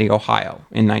Cincinnati, Ohio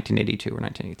in 1982 or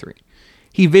 1983.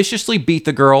 He viciously beat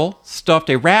the girl, stuffed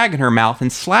a rag in her mouth,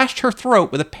 and slashed her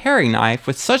throat with a paring knife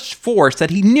with such force that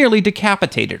he nearly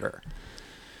decapitated her.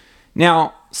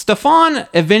 Now, Stefan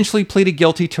eventually pleaded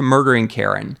guilty to murdering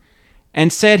Karen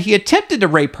and said he attempted to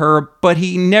rape her, but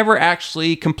he never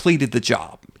actually completed the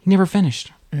job. He never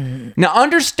finished. Now,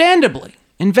 understandably,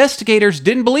 investigators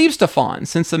didn't believe Stefan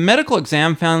since the medical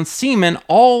exam found semen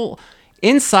all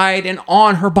inside and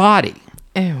on her body.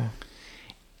 Ew.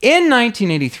 In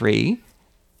 1983,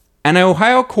 an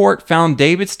Ohio court found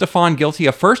David Stefan guilty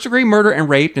of first-degree murder and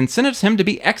rape and sentenced him to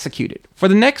be executed. For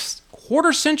the next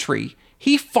quarter century,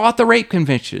 he fought the rape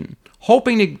conviction,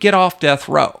 hoping to get off death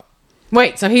row.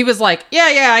 Wait, so he was like,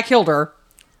 yeah, I killed her.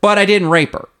 But I didn't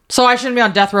rape her. So I shouldn't be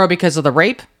on death row because of the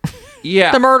rape?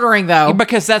 Yeah. The murdering, though.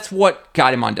 Because that's what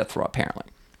got him on death row, apparently.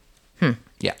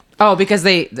 Yeah. Oh, because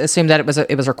they assumed that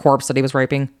it was her corpse that he was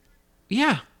raping?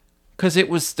 Yeah. Because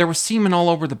there was semen all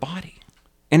over the body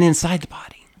and inside the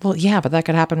body. Well, yeah, but that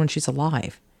could happen when she's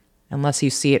alive. Unless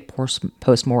you see it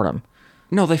post-mortem.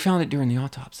 No, they found it during the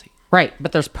autopsy. Right,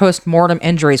 but there's post-mortem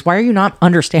injuries. Why are you not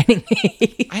understanding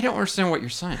me? I don't understand what you're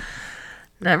saying.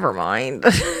 Never mind.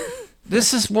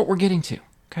 This is what we're getting to,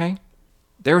 okay?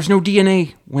 There was no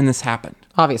DNA when this happened.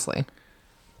 Obviously.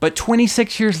 But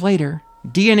 26 years later,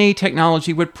 DNA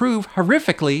technology would prove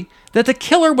horrifically that the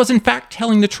killer was in fact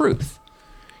telling the truth.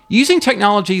 Using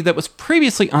technology that was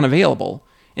previously unavailable,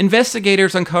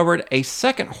 investigators uncovered a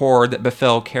second horror that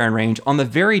befell Karen Range on the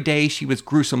very day she was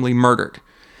gruesomely murdered.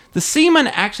 The semen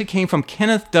actually came from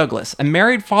Kenneth Douglas, a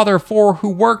married father of 4 who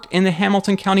worked in the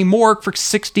Hamilton County morgue for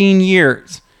 16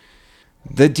 years.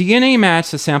 The DNA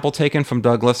matched a sample taken from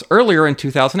Douglas earlier in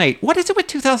 2008. What is it with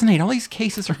 2008? All these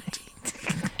cases are...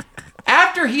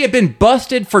 After he had been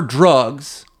busted for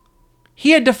drugs, he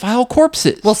had to file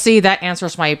corpses. Well, see, that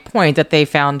answers my point that they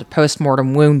found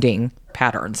post-mortem wounding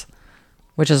patterns,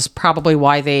 which is probably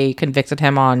why they convicted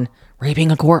him on raping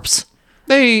a corpse.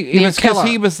 It was because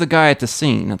he was the guy at the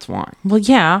scene, that's why. Well,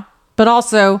 yeah, but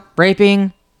also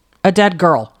raping a dead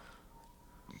girl.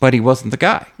 But he wasn't the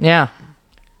guy. Yeah.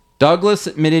 Douglas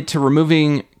admitted to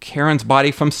removing Karen's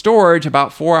body from storage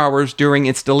about 4 hours during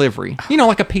its delivery. You know,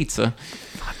 like a pizza.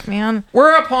 Fuck, man.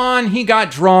 Whereupon he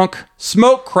got drunk,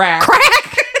 smoked crack,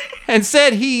 and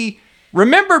said he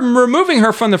remembered removing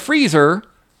her from the freezer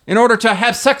in order to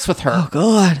have sex with her. Oh,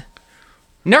 God.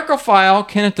 Necrophile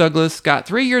Kenneth Douglas got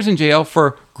 3 years in jail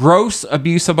for gross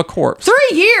abuse of a corpse.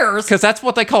 3 years? Because that's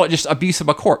what they call it, just abuse of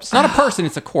a corpse. It's not a person,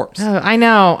 it's a corpse. Oh, I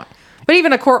know. But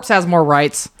even a corpse has more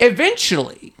rights.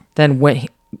 Eventually. Than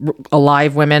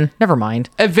alive women. Never mind.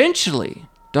 Eventually,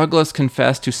 Douglas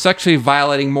confessed to sexually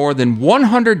violating more than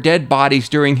 100 dead bodies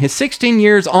during his 16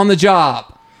 years on the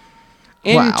job.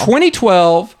 In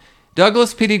 2012,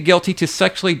 Douglas pleaded guilty to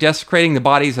sexually desecrating the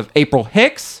bodies of April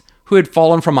Hicks, who had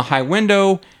fallen from a high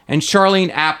window, and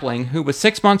Charlene Appling, who was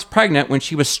 6 months pregnant when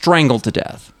she was strangled to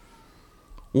death.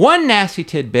 One nasty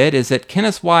tidbit is that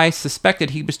Kenneth's wife suspected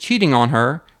he was cheating on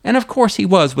her, and of course he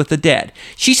was with the dead.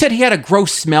 She said he had a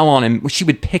gross smell on him when she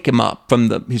would pick him up from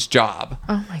his job.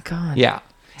 Oh my God. Yeah.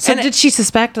 So did she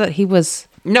suspect that he was...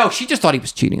 No, she just thought he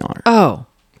was cheating on her. Oh.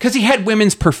 Because he had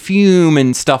women's perfume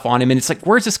and stuff on him, and it's like,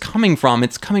 where's this coming from?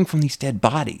 It's coming from these dead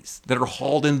bodies that are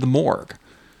hauled into the morgue.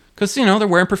 Because, you know, they're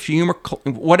wearing perfume or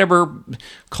whatever,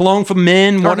 cologne for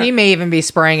men. Or he may even be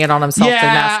spraying it on himself to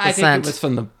mask the scent. I think it was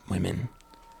from the women.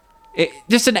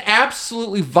 Just an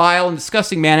absolutely vile and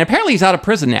disgusting man. And apparently he's out of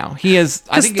prison now. He is...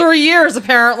 Just 3 years,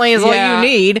 apparently, is all you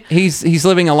need. He's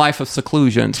living a life of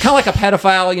seclusion. It's kind of like a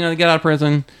pedophile, you know, to get out of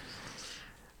prison.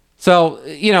 So,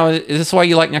 you know, is this why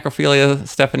you like necrophilia,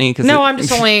 Stephanie? No, I'm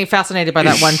just only fascinated by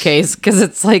that one case because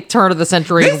it's like turn of the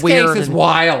century and weird. This case is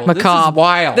wild. Macabre. This is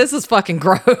wild. This is fucking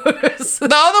gross. The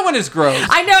other one is gross.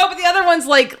 I know, but the other one's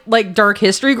like dark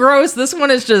history gross. This one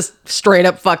is just straight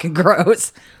up fucking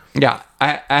gross. Yeah.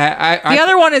 The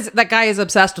other one is that guy is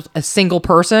obsessed with a single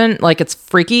person. Like, it's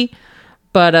freaky.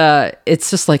 But it's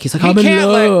just like, he's like, I'm in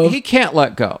love. He can't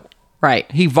let go.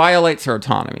 Right. He violates her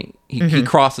autonomy. He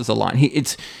crosses a line.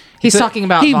 He's talking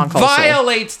about he Von Colson.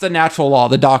 violates the natural law,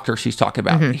 the doctor she's talking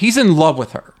about. He's in love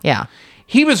with her. Yeah.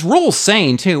 He was real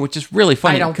sane, too, which is really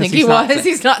funny. I don't think he was.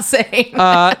 He's not sane.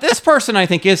 This person, I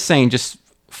think, is sane, just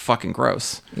fucking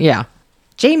gross. Yeah.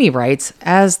 Jamie writes,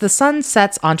 as the sun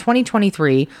sets on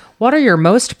 2023, what are your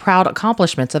most proud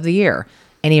accomplishments of the year?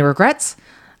 Any regrets?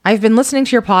 I've been listening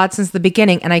to your pod since the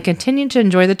beginning, and I continue to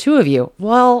enjoy the two of you.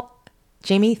 Well,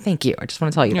 Jamie, thank you. I just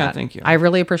want to tell you that. Yeah, thank you. I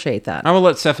really appreciate that. I will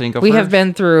let Stephanie go first. We have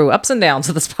been through ups and downs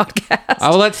with this podcast.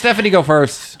 I will let Stephanie go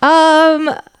first.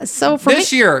 So for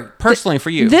this year, personally,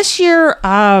 for you. This year,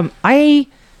 I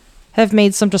have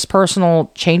made some just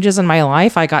personal changes in my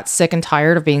life. I got sick and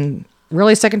tired of being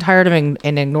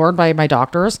ignored by my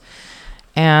doctors.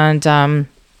 And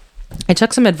I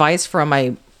took some advice from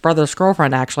my brother's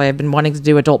girlfriend, actually. I've been wanting to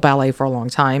do adult ballet for a long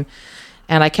time.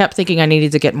 And I kept thinking I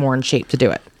needed to get more in shape to do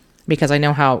it because I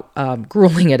know how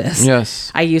grueling it is.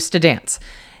 Yes. I used to dance.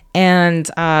 And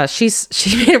she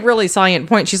made a really salient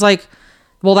point. She's like,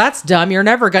 well, that's dumb. You're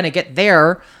never going to get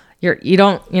there. You're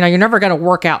never going to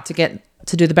work out to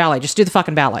do the ballet. Just do the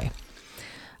fucking ballet.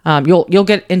 You'll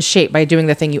get in shape by doing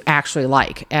the thing you actually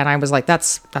like. And I was like,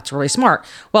 that's really smart.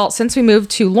 Well, since we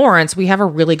moved to Lawrence, we have a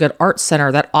really good art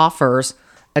center that offers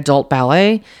adult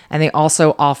ballet, and they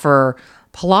also offer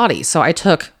Pilates. So I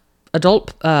took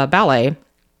adult ballet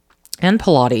and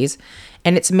Pilates,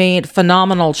 and it's made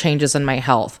phenomenal changes in my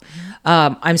health.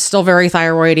 I'm still very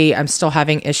thyroidy. I'm still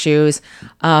having issues,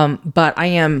 but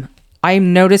I'm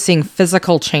noticing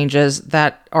physical changes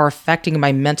that are affecting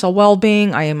my mental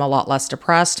well-being. I am a lot less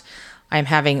depressed. I'm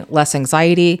having less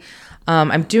anxiety.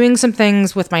 I'm doing some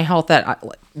things with my health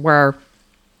where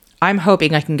I'm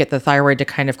hoping I can get the thyroid to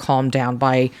kind of calm down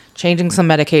by changing some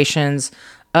medications,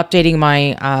 updating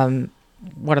my,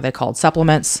 what are they called?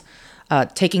 Supplements,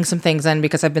 taking some things in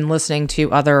because I've been listening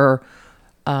to other,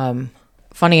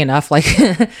 funny enough, like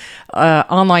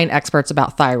online experts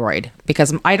about thyroid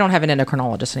because I don't have an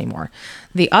endocrinologist anymore.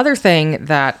 The other thing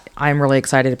that I'm really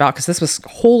excited about, because this was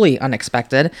wholly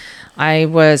unexpected, I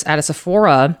was at a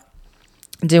Sephora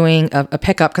doing a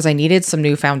pickup because I needed some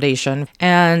new foundation.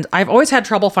 And I've always had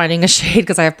trouble finding a shade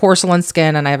because I have porcelain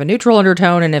skin and I have a neutral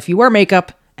undertone. And if you wear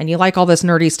makeup and you like all this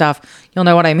nerdy stuff, you'll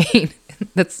know what I mean.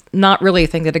 That's not really a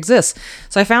thing that exists.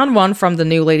 So I found one from the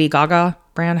new Lady Gaga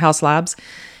brand, House Labs.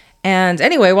 And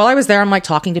anyway, while I was there, I'm like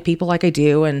talking to people like I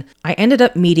do. And I ended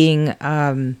up meeting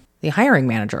the hiring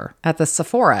manager at the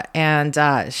Sephora. And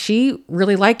she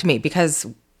really liked me because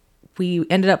we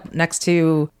ended up next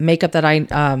to makeup that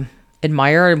I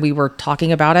admire, and we were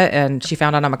talking about it, and she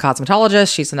found out I'm a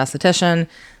cosmetologist. She's an esthetician,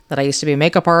 that I used to be a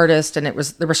makeup artist, and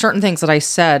there were certain things that I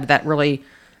said that really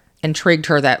intrigued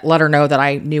her, that let her know that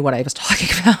I knew what I was talking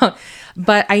about.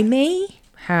 But I may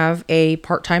have a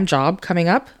part-time job coming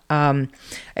up. I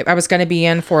was going to be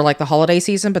in for like the holiday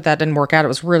season, but that didn't work out. It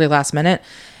was really last minute,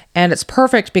 and it's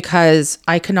perfect because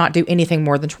I could not do anything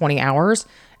more than 20 hours.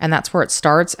 And that's where it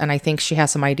starts. And I think she has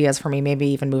some ideas for me, maybe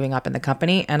even moving up in the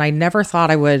company. And I never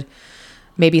thought I would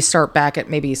maybe start back at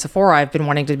maybe Sephora. I've been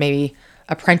wanting to maybe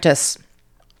apprentice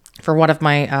for one of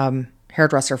my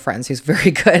hairdresser friends who's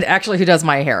very good, actually, who does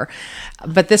my hair.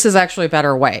 But this is actually a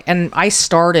better way. And I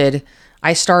started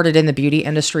in the beauty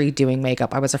industry doing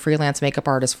makeup. I was a freelance makeup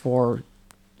artist for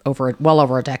well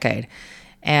over a decade.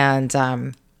 And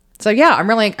so yeah, I'm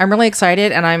really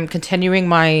excited, and I'm continuing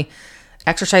my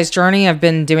exercise journey. I've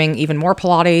been doing even more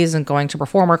Pilates and going to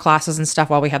performer classes and stuff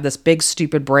while we have this big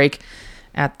stupid break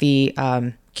at the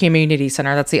community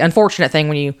center. That's the unfortunate thing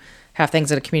when you have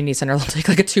things at a community center. They'll take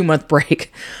like a 2-month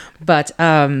break. But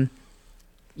I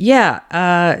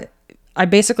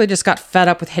basically just got fed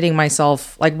up with hitting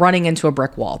myself, like running into a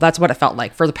brick wall. That's what it felt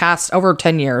like for the past over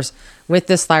 10 years with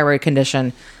this thyroid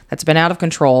condition that's been out of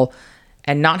control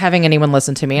and not having anyone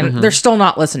listen to me. And they're still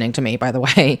not listening to me, by the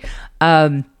way.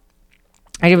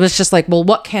 I was just like, well,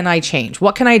 what can I change?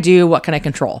 What can I do? What can I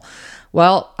control?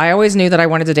 Well, I always knew that I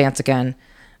wanted to dance again.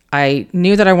 I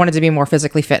knew that I wanted to be more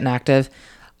physically fit and active.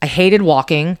 I hated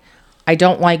walking. I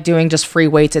don't like doing just free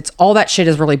weights. It's all that shit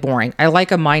is really boring. I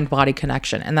like a mind-body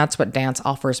connection, and that's what dance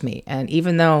offers me. And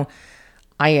even though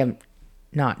I am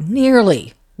not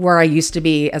nearly where I used to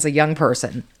be as a young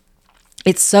person,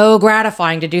 it's so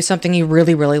gratifying to do something you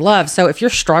really, really love. So if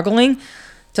you're struggling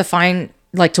to find,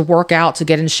 like, to work out, to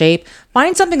get in shape,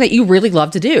 find something that you really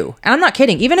love to do. And I'm not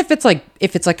kidding. Even if it's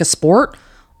like a sport,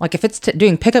 like if it's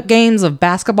doing pickup games of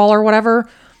basketball or whatever,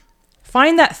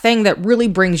 find that thing that really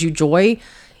brings you joy.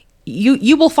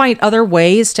 you will find other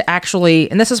ways to actually,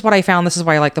 and this is what I found, this is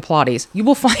why I like the Pilates. You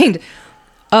will find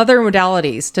other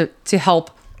modalities to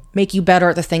help make you better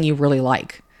at the thing you really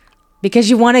like, because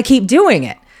you want to keep doing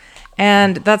it.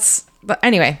 And but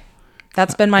anyway,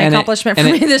 that's been my accomplishment for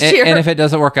me this year. And if it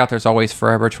doesn't work out, there's always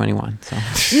Forever 21. So.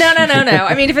 No.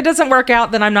 I mean, if it doesn't work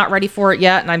out, then I'm not ready for it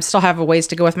yet, and I still have a ways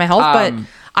to go with my health. But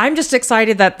I'm just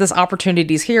excited that this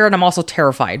opportunity is here, and I'm also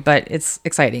terrified, but it's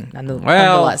exciting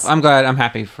nonetheless. I'm glad. I'm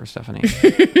happy for Stephanie.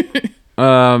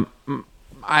 I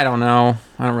don't know.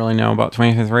 I don't really know about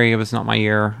 2023. It was not my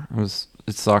year.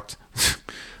 It sucked.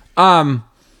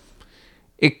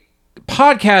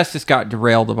 Podcast just got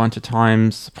derailed a bunch of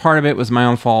times. Part of it was my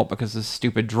own fault because of this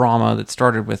stupid drama that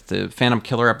started with the Phantom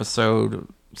Killer episode.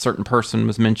 A certain person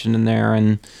was mentioned in there,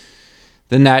 and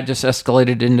then that just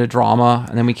escalated into drama.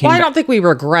 And then we came. Well, I don't think we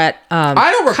regret.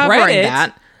 I don't regret it.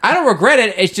 That. I don't regret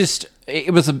it. It's just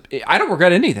I don't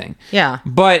regret anything. Yeah.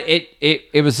 But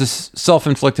it was a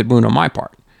self-inflicted wound on my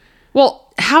part.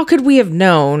 Well, how could we have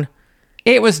known?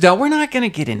 It was done. We're not going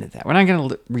to get into that. We're not going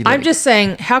to relate. I'm just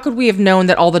saying, how could we have known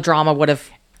that all the drama would have?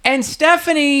 And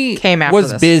Stephanie came after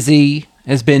was this. busy,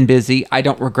 has been busy. I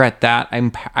don't regret that.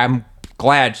 I'm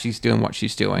glad she's doing what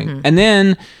she's doing. Mm-hmm. And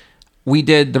then we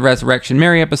did the Resurrection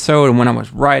Mary episode, and when I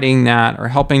was writing that or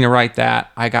helping to write that,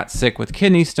 I got sick with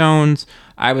kidney stones.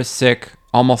 I was sick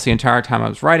almost the entire time I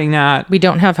was writing that. We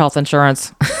don't have health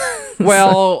insurance.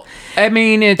 Well, I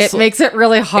mean, it makes it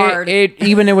really hard.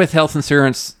 Even with health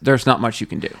insurance, there's not much you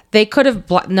can do. They could have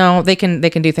they can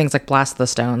do things like blast the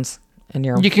stones in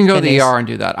your. You can go kidneys. to the ER and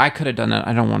do that. I could have done that.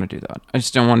 I don't want to do that. I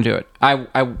just don't want to do it.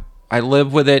 I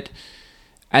live with it,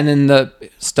 and then the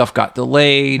stuff got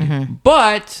delayed. Mm-hmm.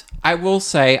 But I will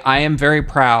say I am very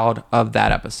proud of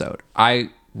that episode.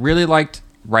 I really liked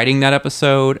writing that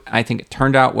episode. I think it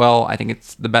turned out well. I think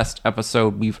it's the best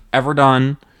episode we've ever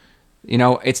done. You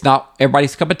know, it's not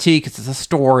everybody's cup of tea because it's a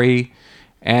story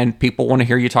and people want to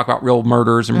hear you talk about real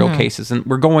murders and real cases, and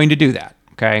we're going to do that,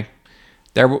 okay?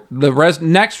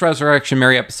 Next Resurrection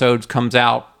Mary episode comes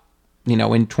out, in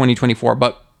 2024,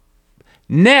 but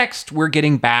next we're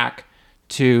getting back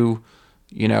to,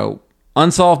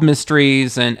 unsolved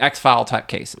mysteries and X-File type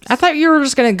cases. I thought you were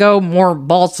just going to go more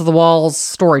balls to the walls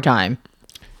story time.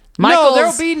 No, there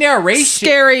will be narration.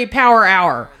 Scary power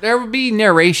hour. There will be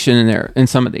narration in there in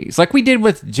some of these, like we did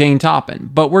with Jane Toppin.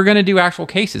 But we're going to do actual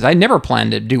cases. I never planned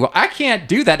to do. I can't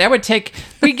do that. That would take.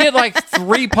 We get like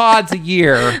 3 pods a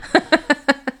year.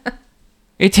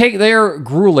 They're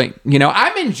grueling.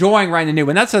 I'm enjoying writing the new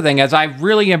one. That's the thing, as I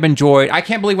really have enjoyed. I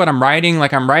can't believe what I'm writing.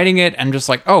 Like I'm writing it. I'm just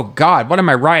like, oh God, what am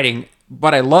I writing?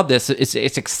 But I love this.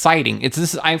 It's exciting.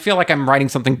 I feel like I'm writing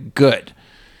something good.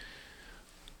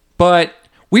 But.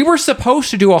 We were supposed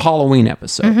to do a Halloween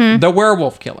episode, The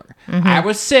Werewolf Killer. I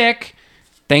was sick.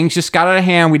 Things just got out of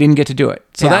hand. We didn't get to do it.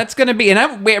 So that's going to be...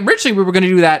 And originally we were going to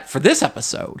do that for this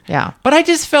episode. Yeah. But I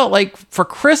just felt like for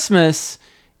Christmas,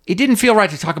 it didn't feel right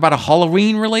to talk about a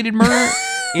Halloween-related murder.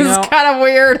 It's kind of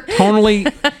weird. Totally.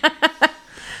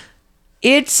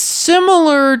 It's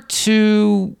similar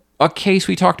to a case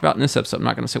we talked about in this episode. I'm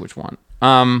not going to say which one.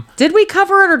 Did we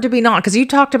cover it or did we not? Because you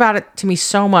talked about it to me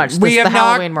so much. The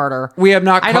Halloween murder. We have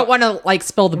not. I don't want to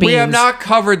spill the beans. We have not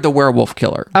covered the werewolf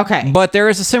killer. Okay, but there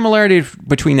is a similarity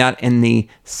between that and the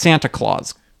Santa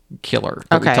Claus killer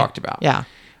that we talked about. Yeah,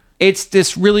 it's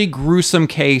this really gruesome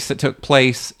case that took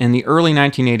place in the early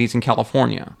 1980s in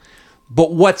California.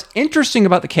 But what's interesting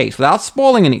about the case, without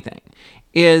spoiling anything,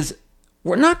 is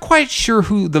we're not quite sure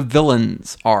who the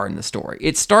villains are in the story.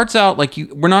 It starts out like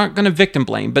we're not going to victim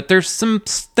blame, but there's some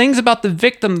things about the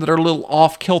victim that are a little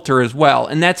off kilter as well,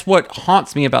 and that's what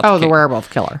haunts me about. The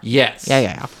werewolf killer. Yes.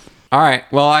 Yeah. All right.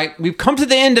 Well, we've come to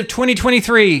the end of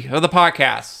 2023 of the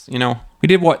podcast. We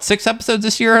did 6 episodes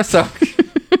this year, so.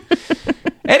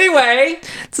 Anyway,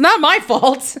 it's not my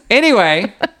fault.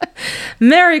 Anyway,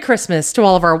 Merry Christmas to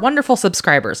all of our wonderful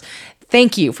subscribers.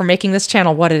 Thank you for making this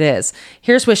channel what it is.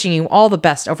 Here's wishing you all the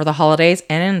best over the holidays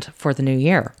and for the new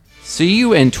year. See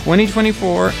you in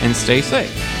 2024 and stay safe.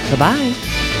 Goodbye.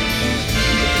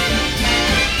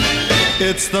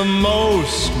 It's the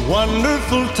most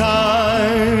wonderful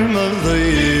time of the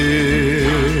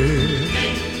year,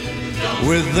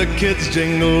 with the kids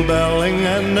jingle belling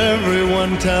and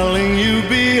everyone telling you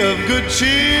be of good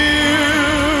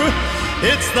cheer.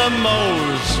 It's the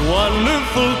most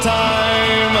wonderful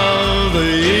time of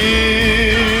the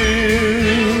year.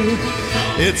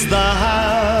 It's the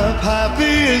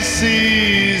happiest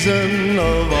season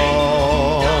of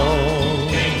all,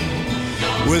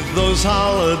 with those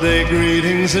holiday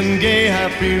greetings and gay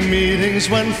happy meetings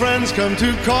when friends come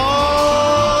to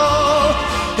call.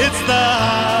 It's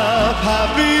the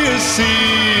happiest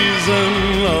season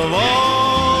of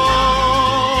all.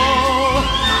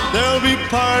 There'll be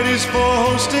parties for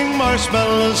hosting,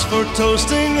 marshmallows for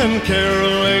toasting, and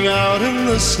caroling out in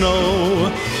the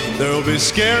snow. There'll be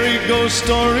scary ghost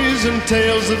stories and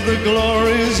tales of the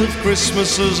glories of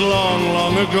Christmases long,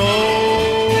 long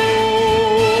ago.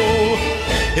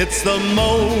 It's the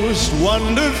most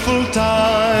wonderful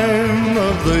time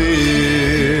of the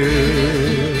year.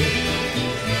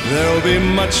 There'll be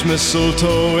much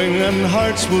mistletoeing and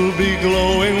hearts will be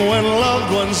glowing when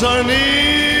loved ones are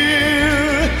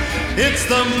near. It's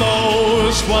the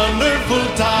most wonderful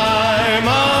time